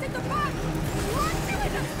sunlight's in the back! Run to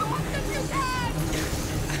it as fast as you can!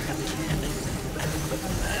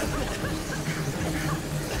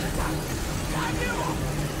 Daniel!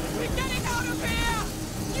 We're getting out of here!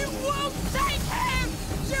 You won't take him!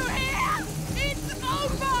 You hear? It's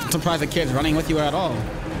over! I'm surprised the kid's running with you at all.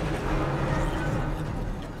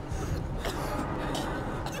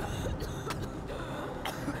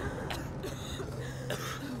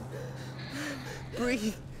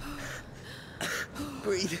 Breathe.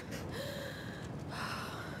 Breathe.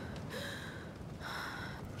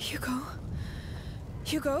 Hugo?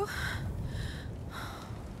 Hugo?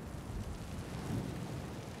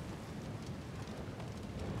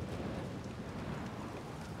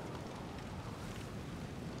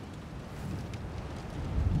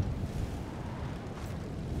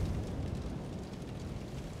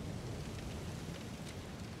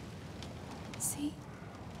 See?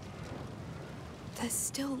 There's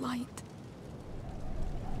still light.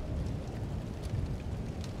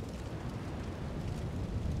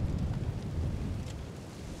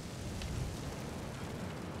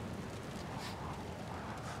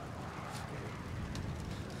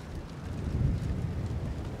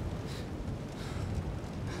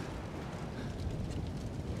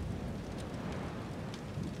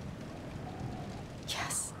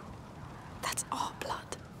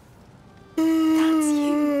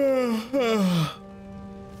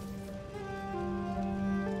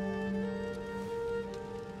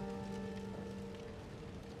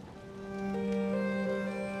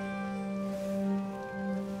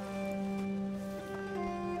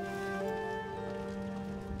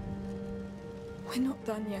 We're not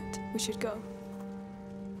done yet. We should go.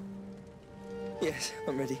 Yes,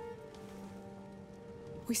 I'm ready.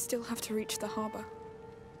 We still have to reach the harbor.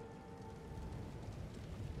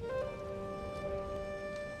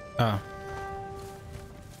 Oh.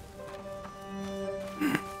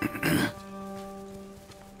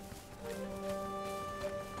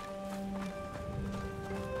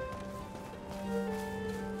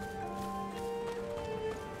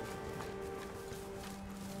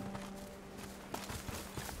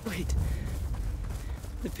 Wait.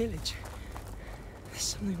 The village. There's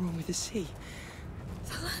something wrong with the sea.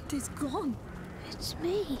 The land is gone. It's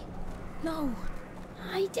me. No,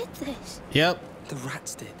 I did this. Yep. The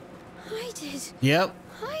rats did. I did. Yep.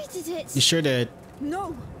 I did it. You sure did.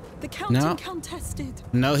 No, the Count No. and Countess did.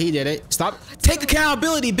 No, he did it. Stop. Take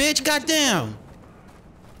accountability, bitch. Goddamn.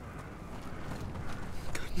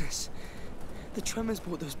 Goodness. The tremors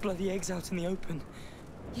brought those bloody eggs out in the open.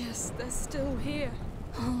 Yes, they're still here.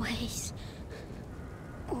 Always.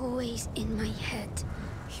 Always in my head.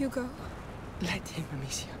 Hugo. Let him,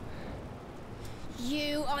 Amicia.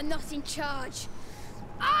 You are not in charge.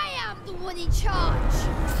 I am the one in charge.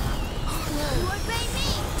 You obey me.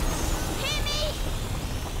 Hear me?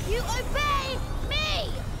 You obey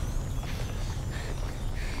me.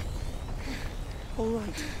 All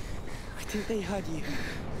right. I think they heard you.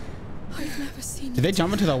 I've never seen Did they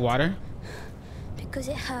jump into the water? Because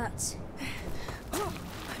it hurts. Oh,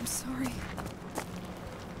 I'm sorry.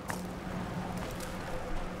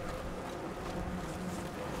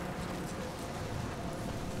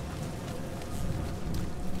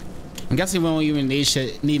 I'm guessing we won't even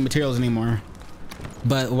need materials anymore.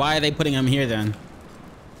 But why are they putting them here then?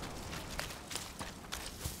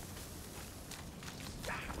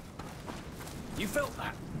 You felt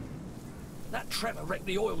that? That tremor wrecked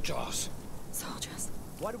the oil jars. Soldiers.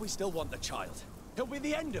 Why do we still want the child? He'll be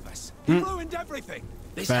the end of us. He ruined everything.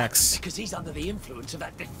 This Facts. happens because he's under the influence of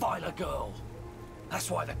that defiler girl.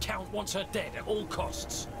 That's why the Count wants her dead at all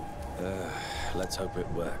costs. Let's hope it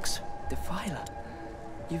works. Defiler.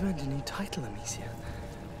 You've earned a new title, Amicia.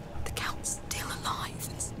 The Count's still alive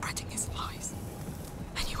and spreading his lies.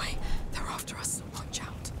 Anyway, they're after us, so watch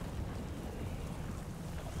out.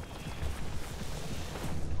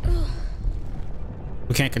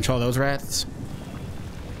 We can't control those rats.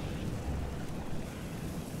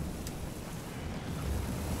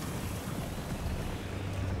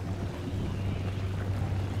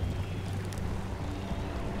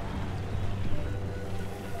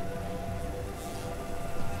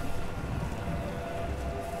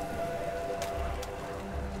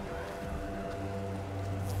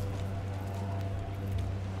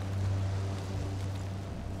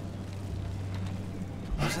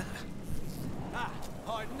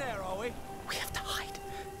 Hiding there, are we? We have to hide.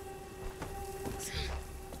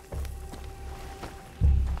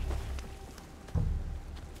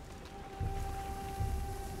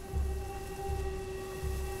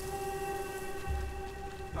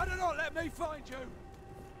 Better not let me find you.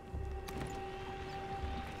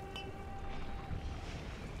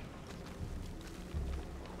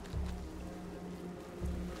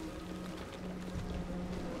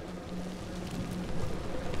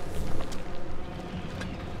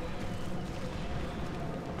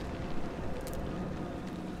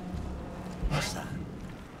 What's that?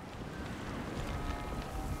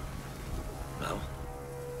 No.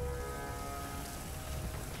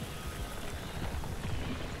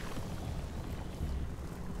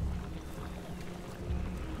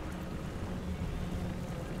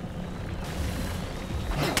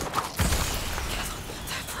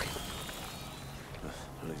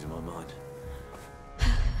 I'm losing my mind.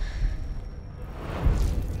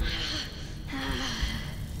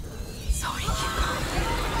 Sorry, Hugo.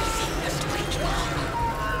 See us to reach the harbor.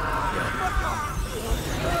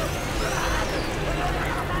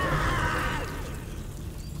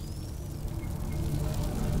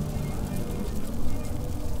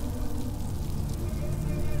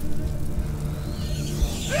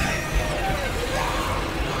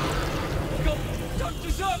 Don't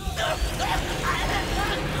desert!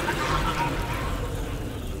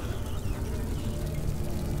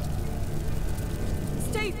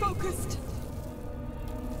 Stay focused.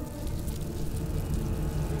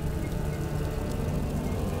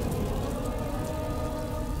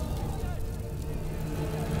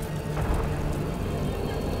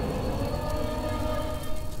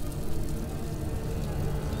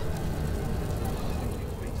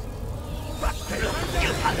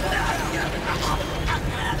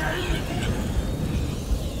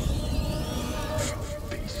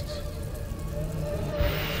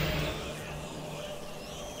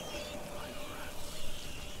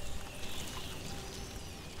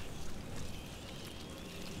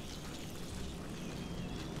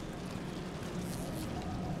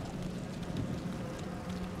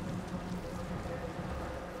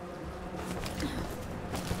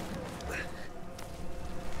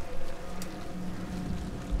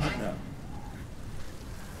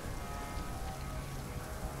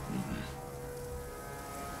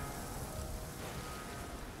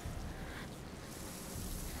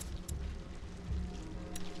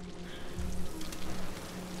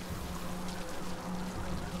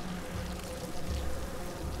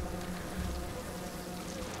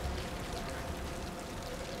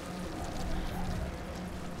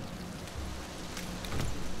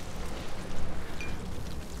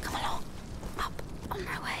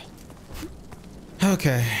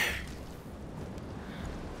 Okay.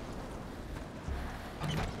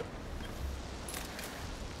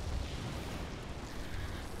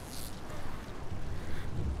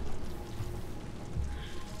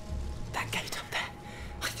 That gate up there,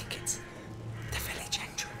 I think it's the village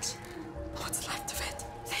entrance. What's left of it?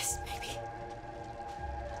 This, maybe.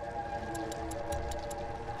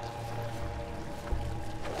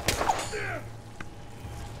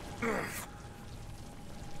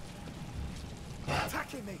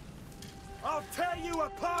 Attacking me! I'll tear you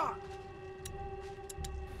apart!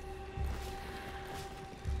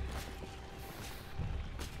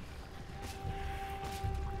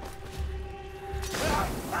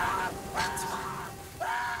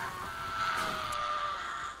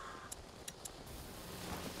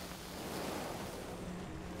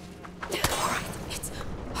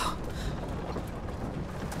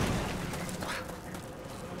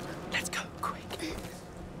 Let's go, quick.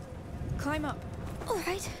 Climb up. All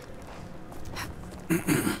right. We're in.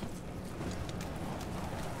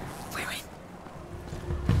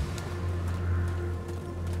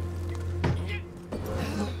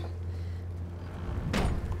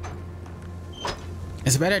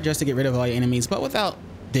 It's better just to get rid of all your enemies, but without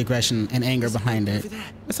the aggression and anger behind it.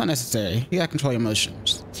 It's unnecessary. You gotta control your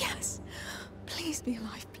emotions. Yes. Please be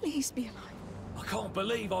alive. Please be alive. I can't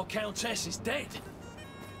believe our Countess is dead.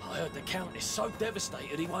 I heard the Count is so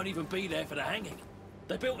devastated he won't even be there for the hanging.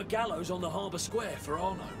 They built a gallows on the harbour square for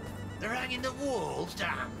Arno. They're hanging the walls?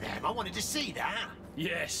 Damn them, I wanted to see that.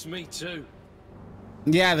 Yes, me too.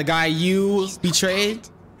 Yeah, the guy you betrayed.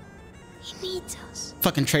 He needs us.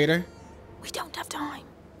 Fucking traitor. We don't have time.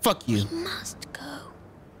 Fuck you. We must go.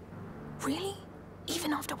 Really?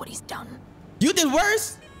 Even after what he's done? You did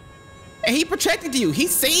worse. And he protected you. He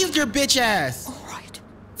saved your bitch ass. All right.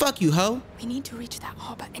 Fuck you, ho. We need to reach that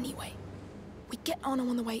harbor anyway. We get Arno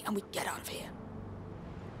on the way and we get out of here.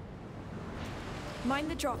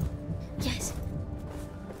 Mind the drop. Yes.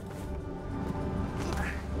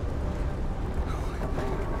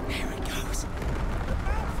 Here it goes.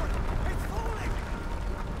 It's falling!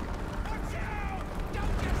 Watch out!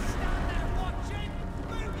 Don't just stand there watching!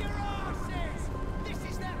 Move your asses! This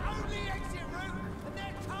is their only exit route, and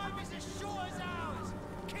their time is as short as ours!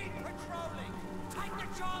 Keep patrolling! Take the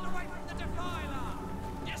child away from the defiler!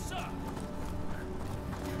 Yes, sir.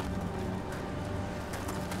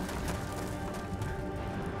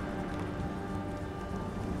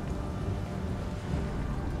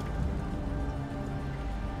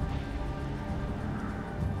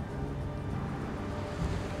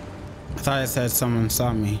 I thought it said someone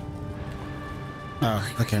saw me. Oh,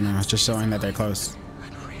 okay, no, it's just showing that they're close.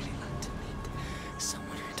 I'd really like to meet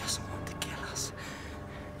someone who doesn't want to kill us.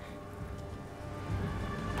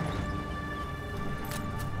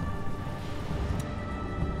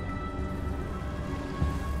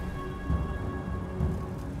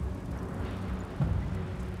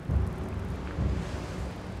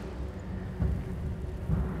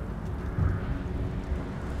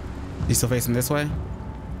 You still facing this way?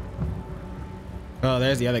 Oh,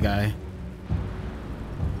 there's the other guy.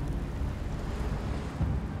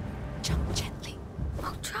 Jump gently.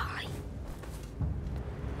 I'll try.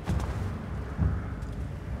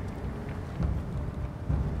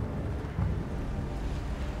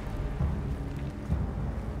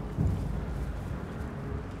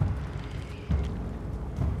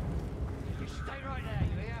 You stay right there,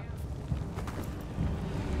 you hear?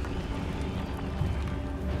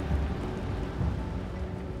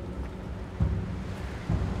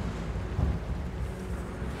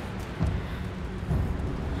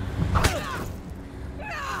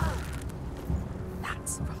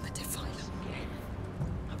 That's from the defiler.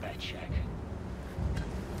 I better check.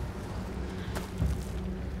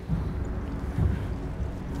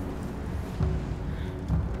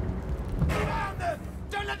 Around them!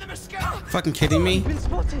 Don't let them escape! Fucking kidding me? Been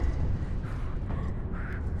spotted!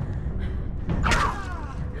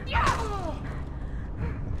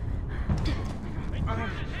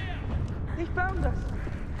 He found us.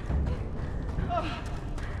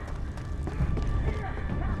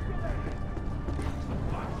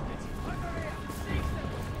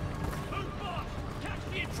 Move fast! Catch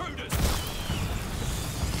the intruders!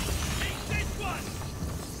 Eat this one!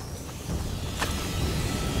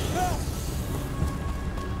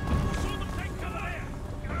 Saw them take cover here!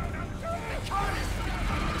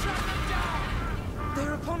 Track them down!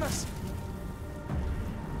 They're upon us.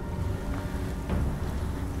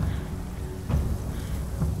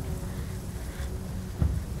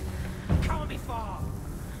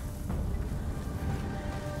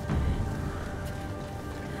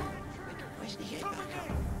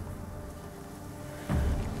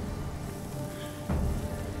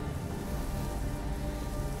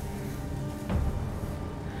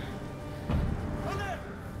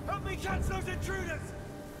 Catch those intruders!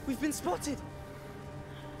 We've been spotted!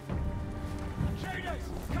 Intruders,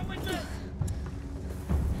 come with me!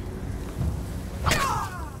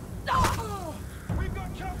 We've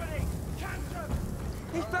got company! Catch them!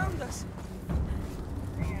 He found us!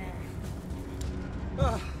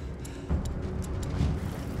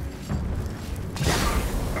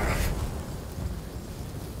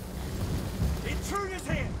 Intruders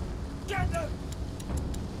here! Get them!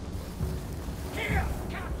 Here!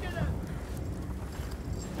 Capture them!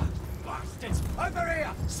 Bastards! Over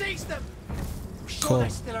here! Seize them! I'm sure Cool. they're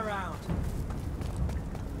still around.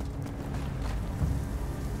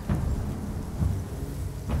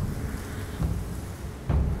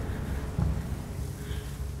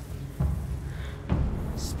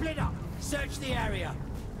 Split up! Search the area!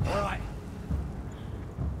 Alright.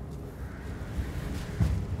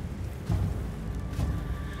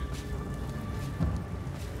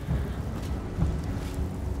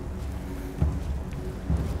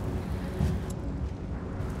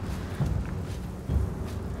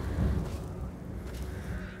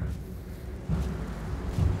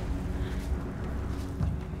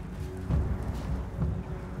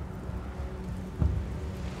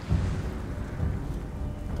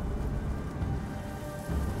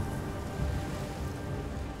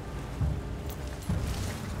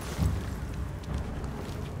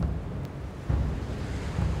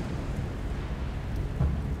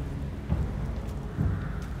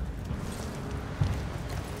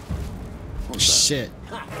 Shit.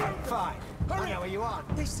 Fine. I know where you are.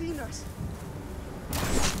 They've seen us.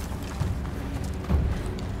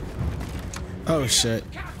 Oh shit.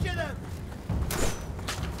 Capture them!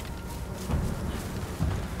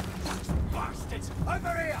 Bastards!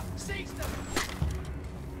 Over here! Seize them!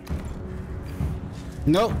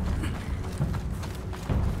 Nope.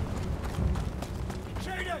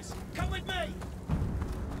 Intruders! Come with me!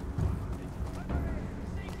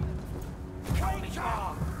 Come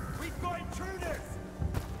car! We've got intruders!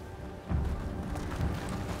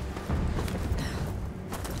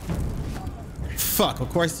 Fuck, of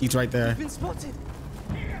course he's right there. We've been spotted.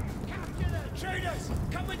 Here! Capture them! Intruders!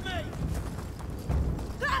 Come with me!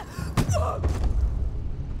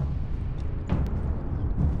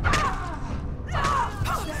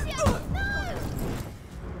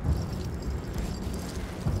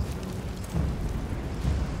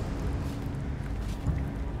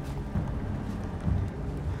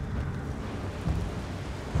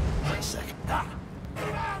 Wait a second.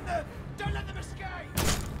 Found them! Don't let them escape!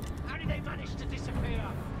 How did they manage to disappear?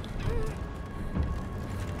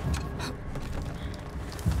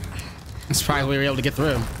 I'm surprised we were able to get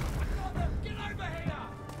through. Get over here!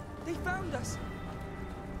 They found us.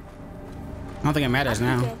 I don't think it matters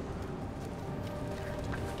now.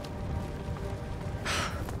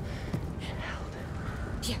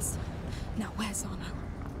 Yes. Now where's Anna?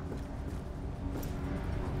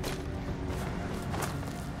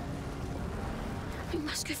 We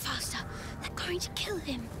must go faster. They're going to kill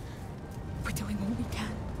him. We're doing all we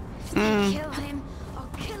can. If they kill him, I'll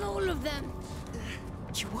kill all of them.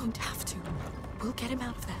 You won't have to. We'll get him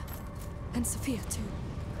out of there. And Sophia too.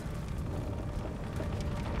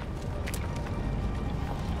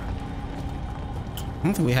 I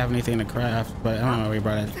don't think we have anything to craft, but I don't know where we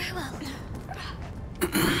brought it. Very well.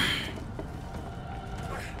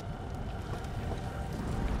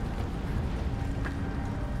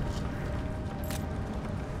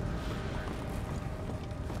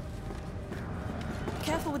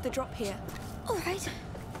 Careful with the drop here. All right. See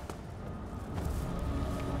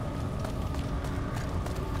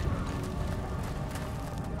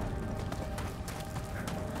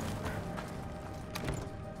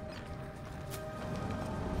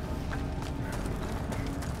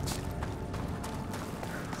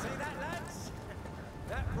that, lads?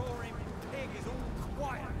 That roaring pig is all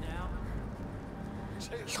quiet now.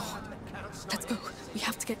 Let's go. We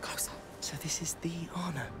have to get closer. So this is the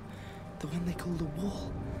Anna, the one they call the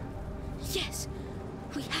Wall. Yes,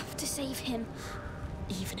 we have to save him.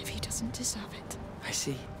 Even if he doesn't deserve it. I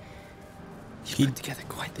see. You've He- put together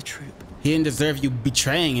quite the troop. He didn't deserve you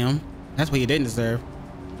betraying him. That's what he didn't deserve.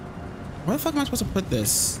 Where the fuck am I supposed to put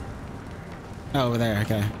this? Oh, over there.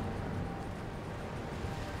 Okay.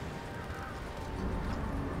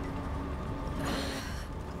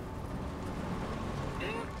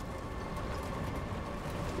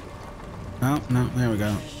 Oh, no. There we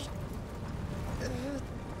go.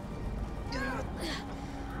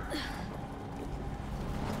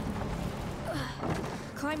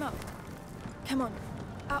 Climb up. Come on.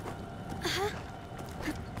 Up.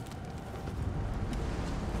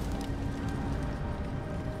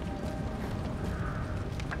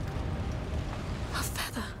 A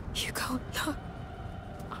feather. You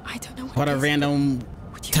What a random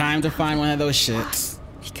time to find one of those shits.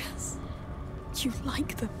 Because you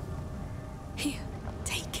like them. Here,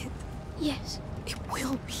 take it. Yes. It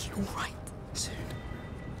will be all right. Soon.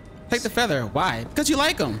 Take the feather. Why? Because you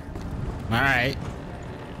like them. All right.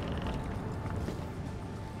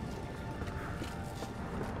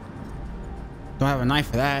 Don't have a knife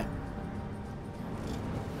for that.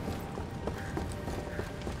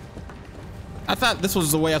 I thought this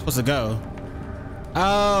was the way I was supposed to go.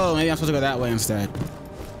 Oh, maybe I'm supposed to go that way instead.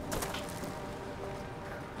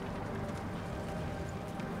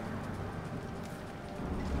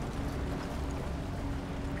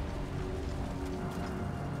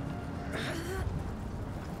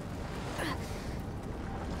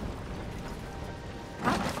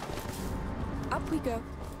 Up we go.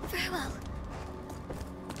 Very well.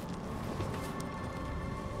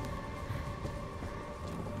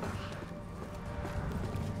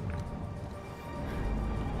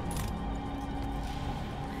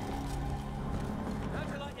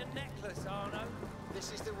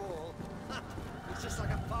 This is the wall. It's just like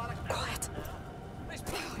a part of... Quiet. This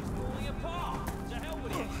place is falling apart. To hell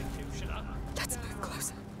with the executioner. Let's move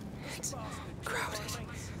closer. It's crowded.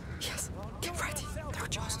 Yes, get ready. There are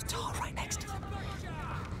jars of tar right next to them.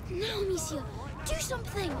 No, Monsieur. Do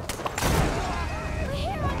something. We're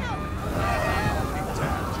here or no?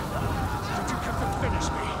 Did you come to finish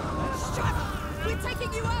me? Shut up! We're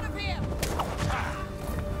taking you out of here!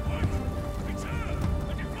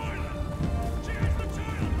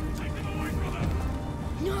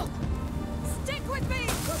 No. Stick with me!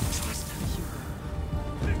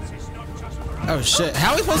 Oh shit!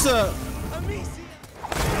 How are we supposed to?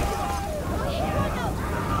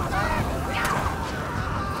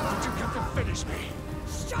 Did you come to finish me?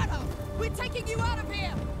 Shut up! We're taking you out of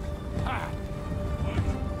here!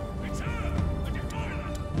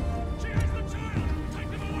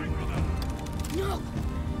 No.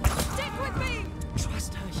 Stick with me!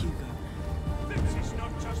 Trust her, Hugo. This is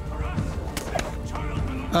not just for us. This child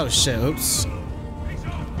belongs. Oh shit! Oops. It's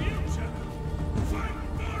our future. Fight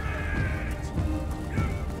for it.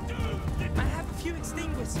 You do it. I have a few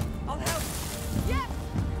extinguishers. I'll help. Yes!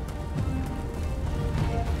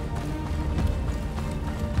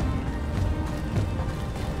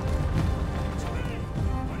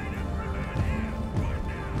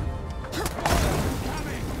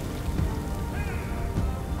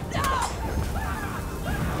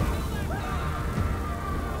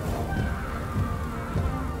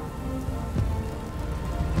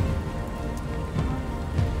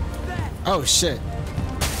 Oh shit!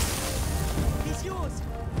 He's yours.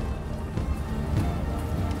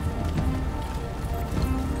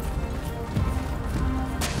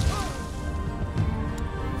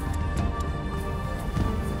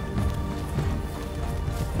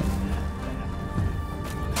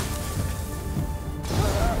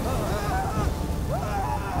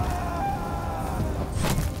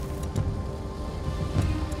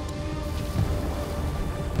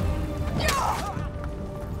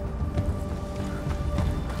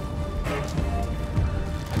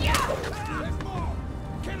 There's more.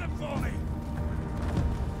 Kill him for me.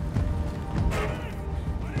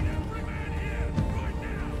 I need every man here right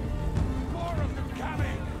now. More of them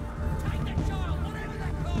coming. Take the child, whatever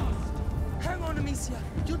that costs! Hang on, Amicia.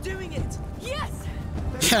 You're doing it. Yes!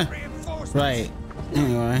 There's reinforcements. Right.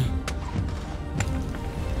 Anyway.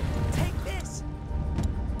 Take this.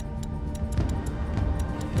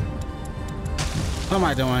 What am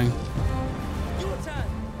I doing? Your turn.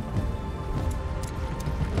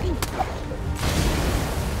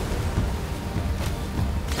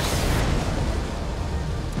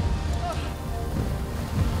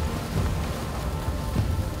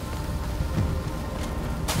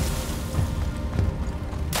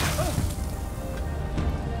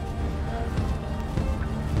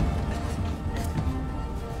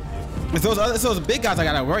 It's those big guys I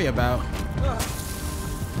gotta worry about.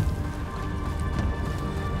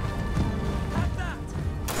 Have that.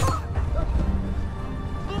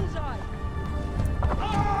 Bullseye.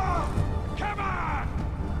 Oh, come on!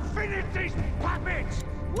 Finish these puppets!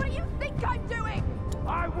 What do you think I'm doing?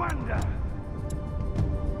 I wonder.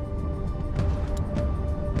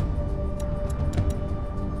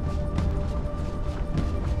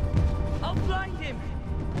 I'll blind him.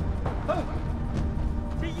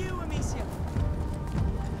 To you, Amicia.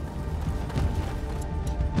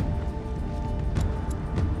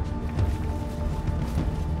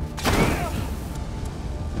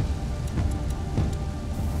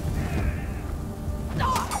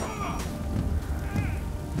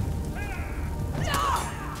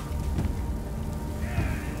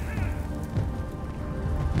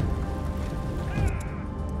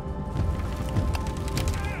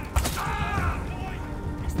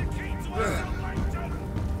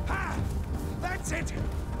 That's it!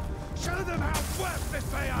 Show them how worthless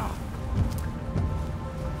they are!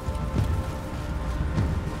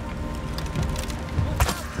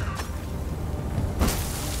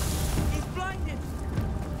 He's blinded!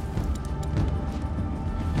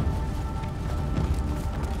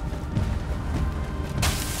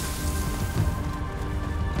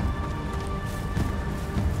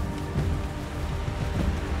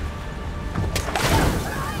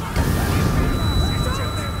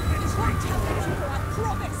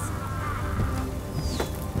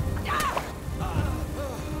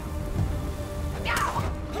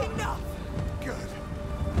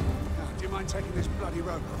 Taking this bloody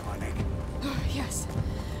rope off my neck. Yes.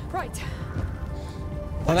 Right.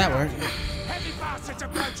 Oh, that worked. Heavy bastards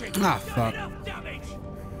approaching. Ah, fuck.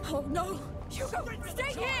 Oh no! Hugo,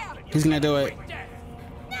 stay here! He's gonna do it.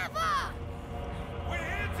 Never! We're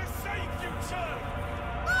here to save you, sir!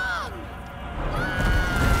 Wrong!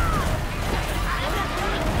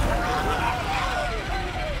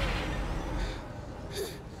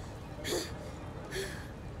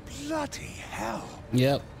 Bloody hell.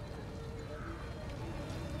 Yep.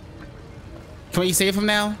 Can you save him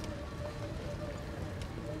now?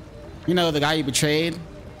 You know, the guy you betrayed?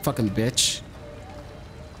 Fucking bitch.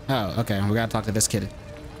 Oh, okay. We gotta talk to this kid.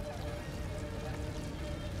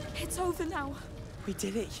 It's over now. We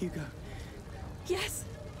did it, Hugo. Yes.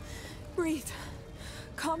 Breathe.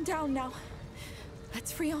 Calm down now.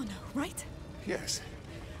 Let's free Arno, right? Yes.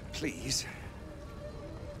 Please.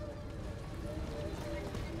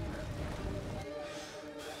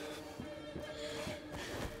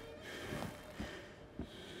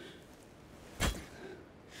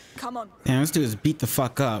 Come on. Damn, this dude is beat the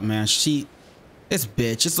fuck up, man. This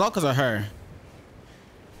bitch. It's all because of her.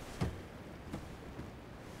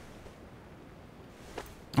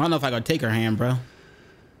 I don't know if I could take her hand, bro.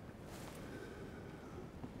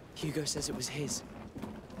 Hugo says it was his.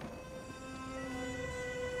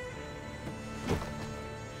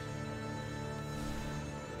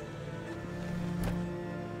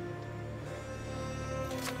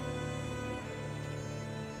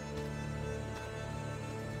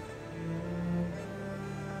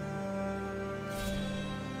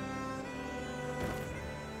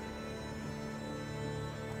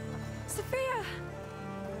 Sophia!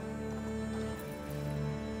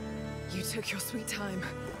 You took your sweet time.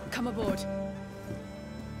 Come aboard.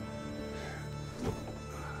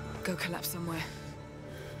 Go collapse somewhere.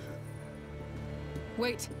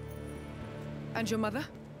 Wait. And your mother?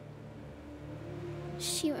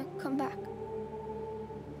 She won't come back.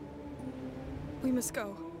 We must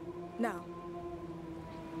go. Now.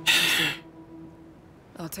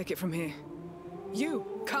 I'll take it from here. You,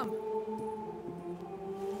 come.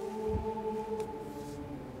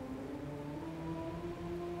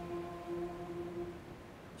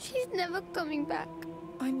 She's never coming back.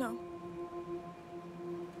 I know.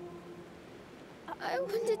 I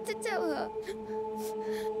wanted to tell her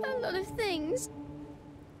a lot of things.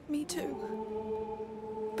 Me too.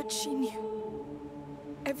 But she knew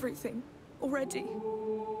everything already.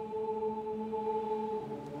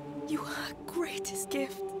 You were her greatest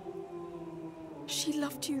gift. She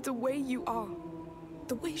loved you the way you are,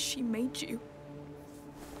 the way she made you.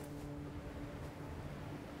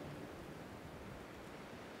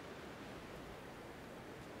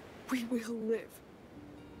 We will live.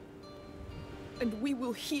 And we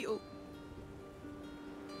will heal.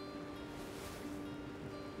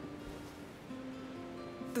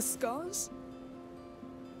 The scars?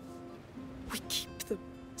 We keep them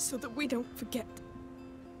so that we don't forget.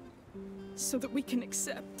 So that we can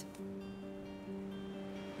accept.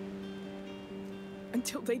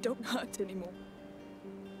 Until they don't hurt anymore.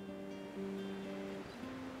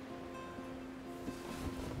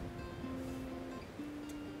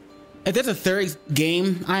 If there's a third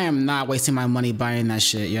game, I am not wasting my money buying that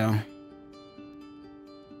shit, yo.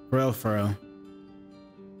 For real.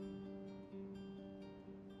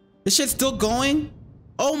 This shit's still going?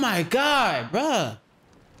 Oh my god, bruh.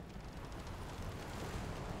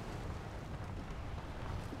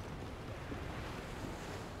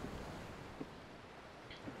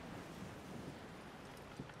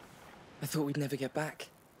 I thought we'd never get back.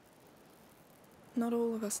 Not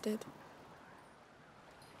all of us did.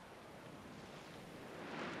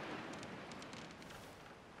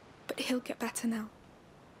 But he'll get better now.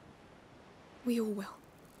 We all will.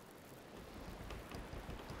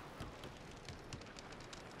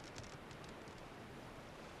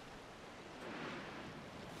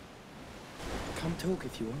 Come talk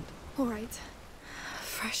if you want. All right.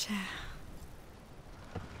 Fresh air.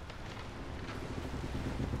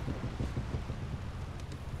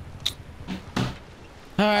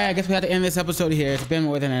 All right, I guess we have to end this episode here. It's been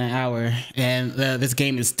more than an hour, and this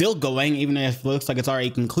game is still going, even if it looks like it's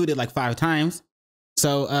already concluded like 5 times.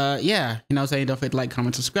 So, yeah, you know what I'm saying? Don't forget to like,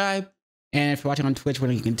 comment, subscribe. And if you're watching on Twitch, we're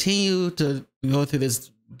going to continue to go through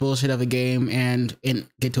this bullshit of a game and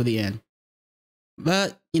get to the end.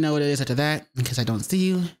 But you know what it is after that. In case I don't see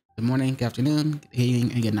you, good morning, good afternoon, good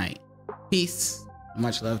evening, and good night. Peace.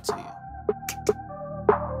 Much love to you.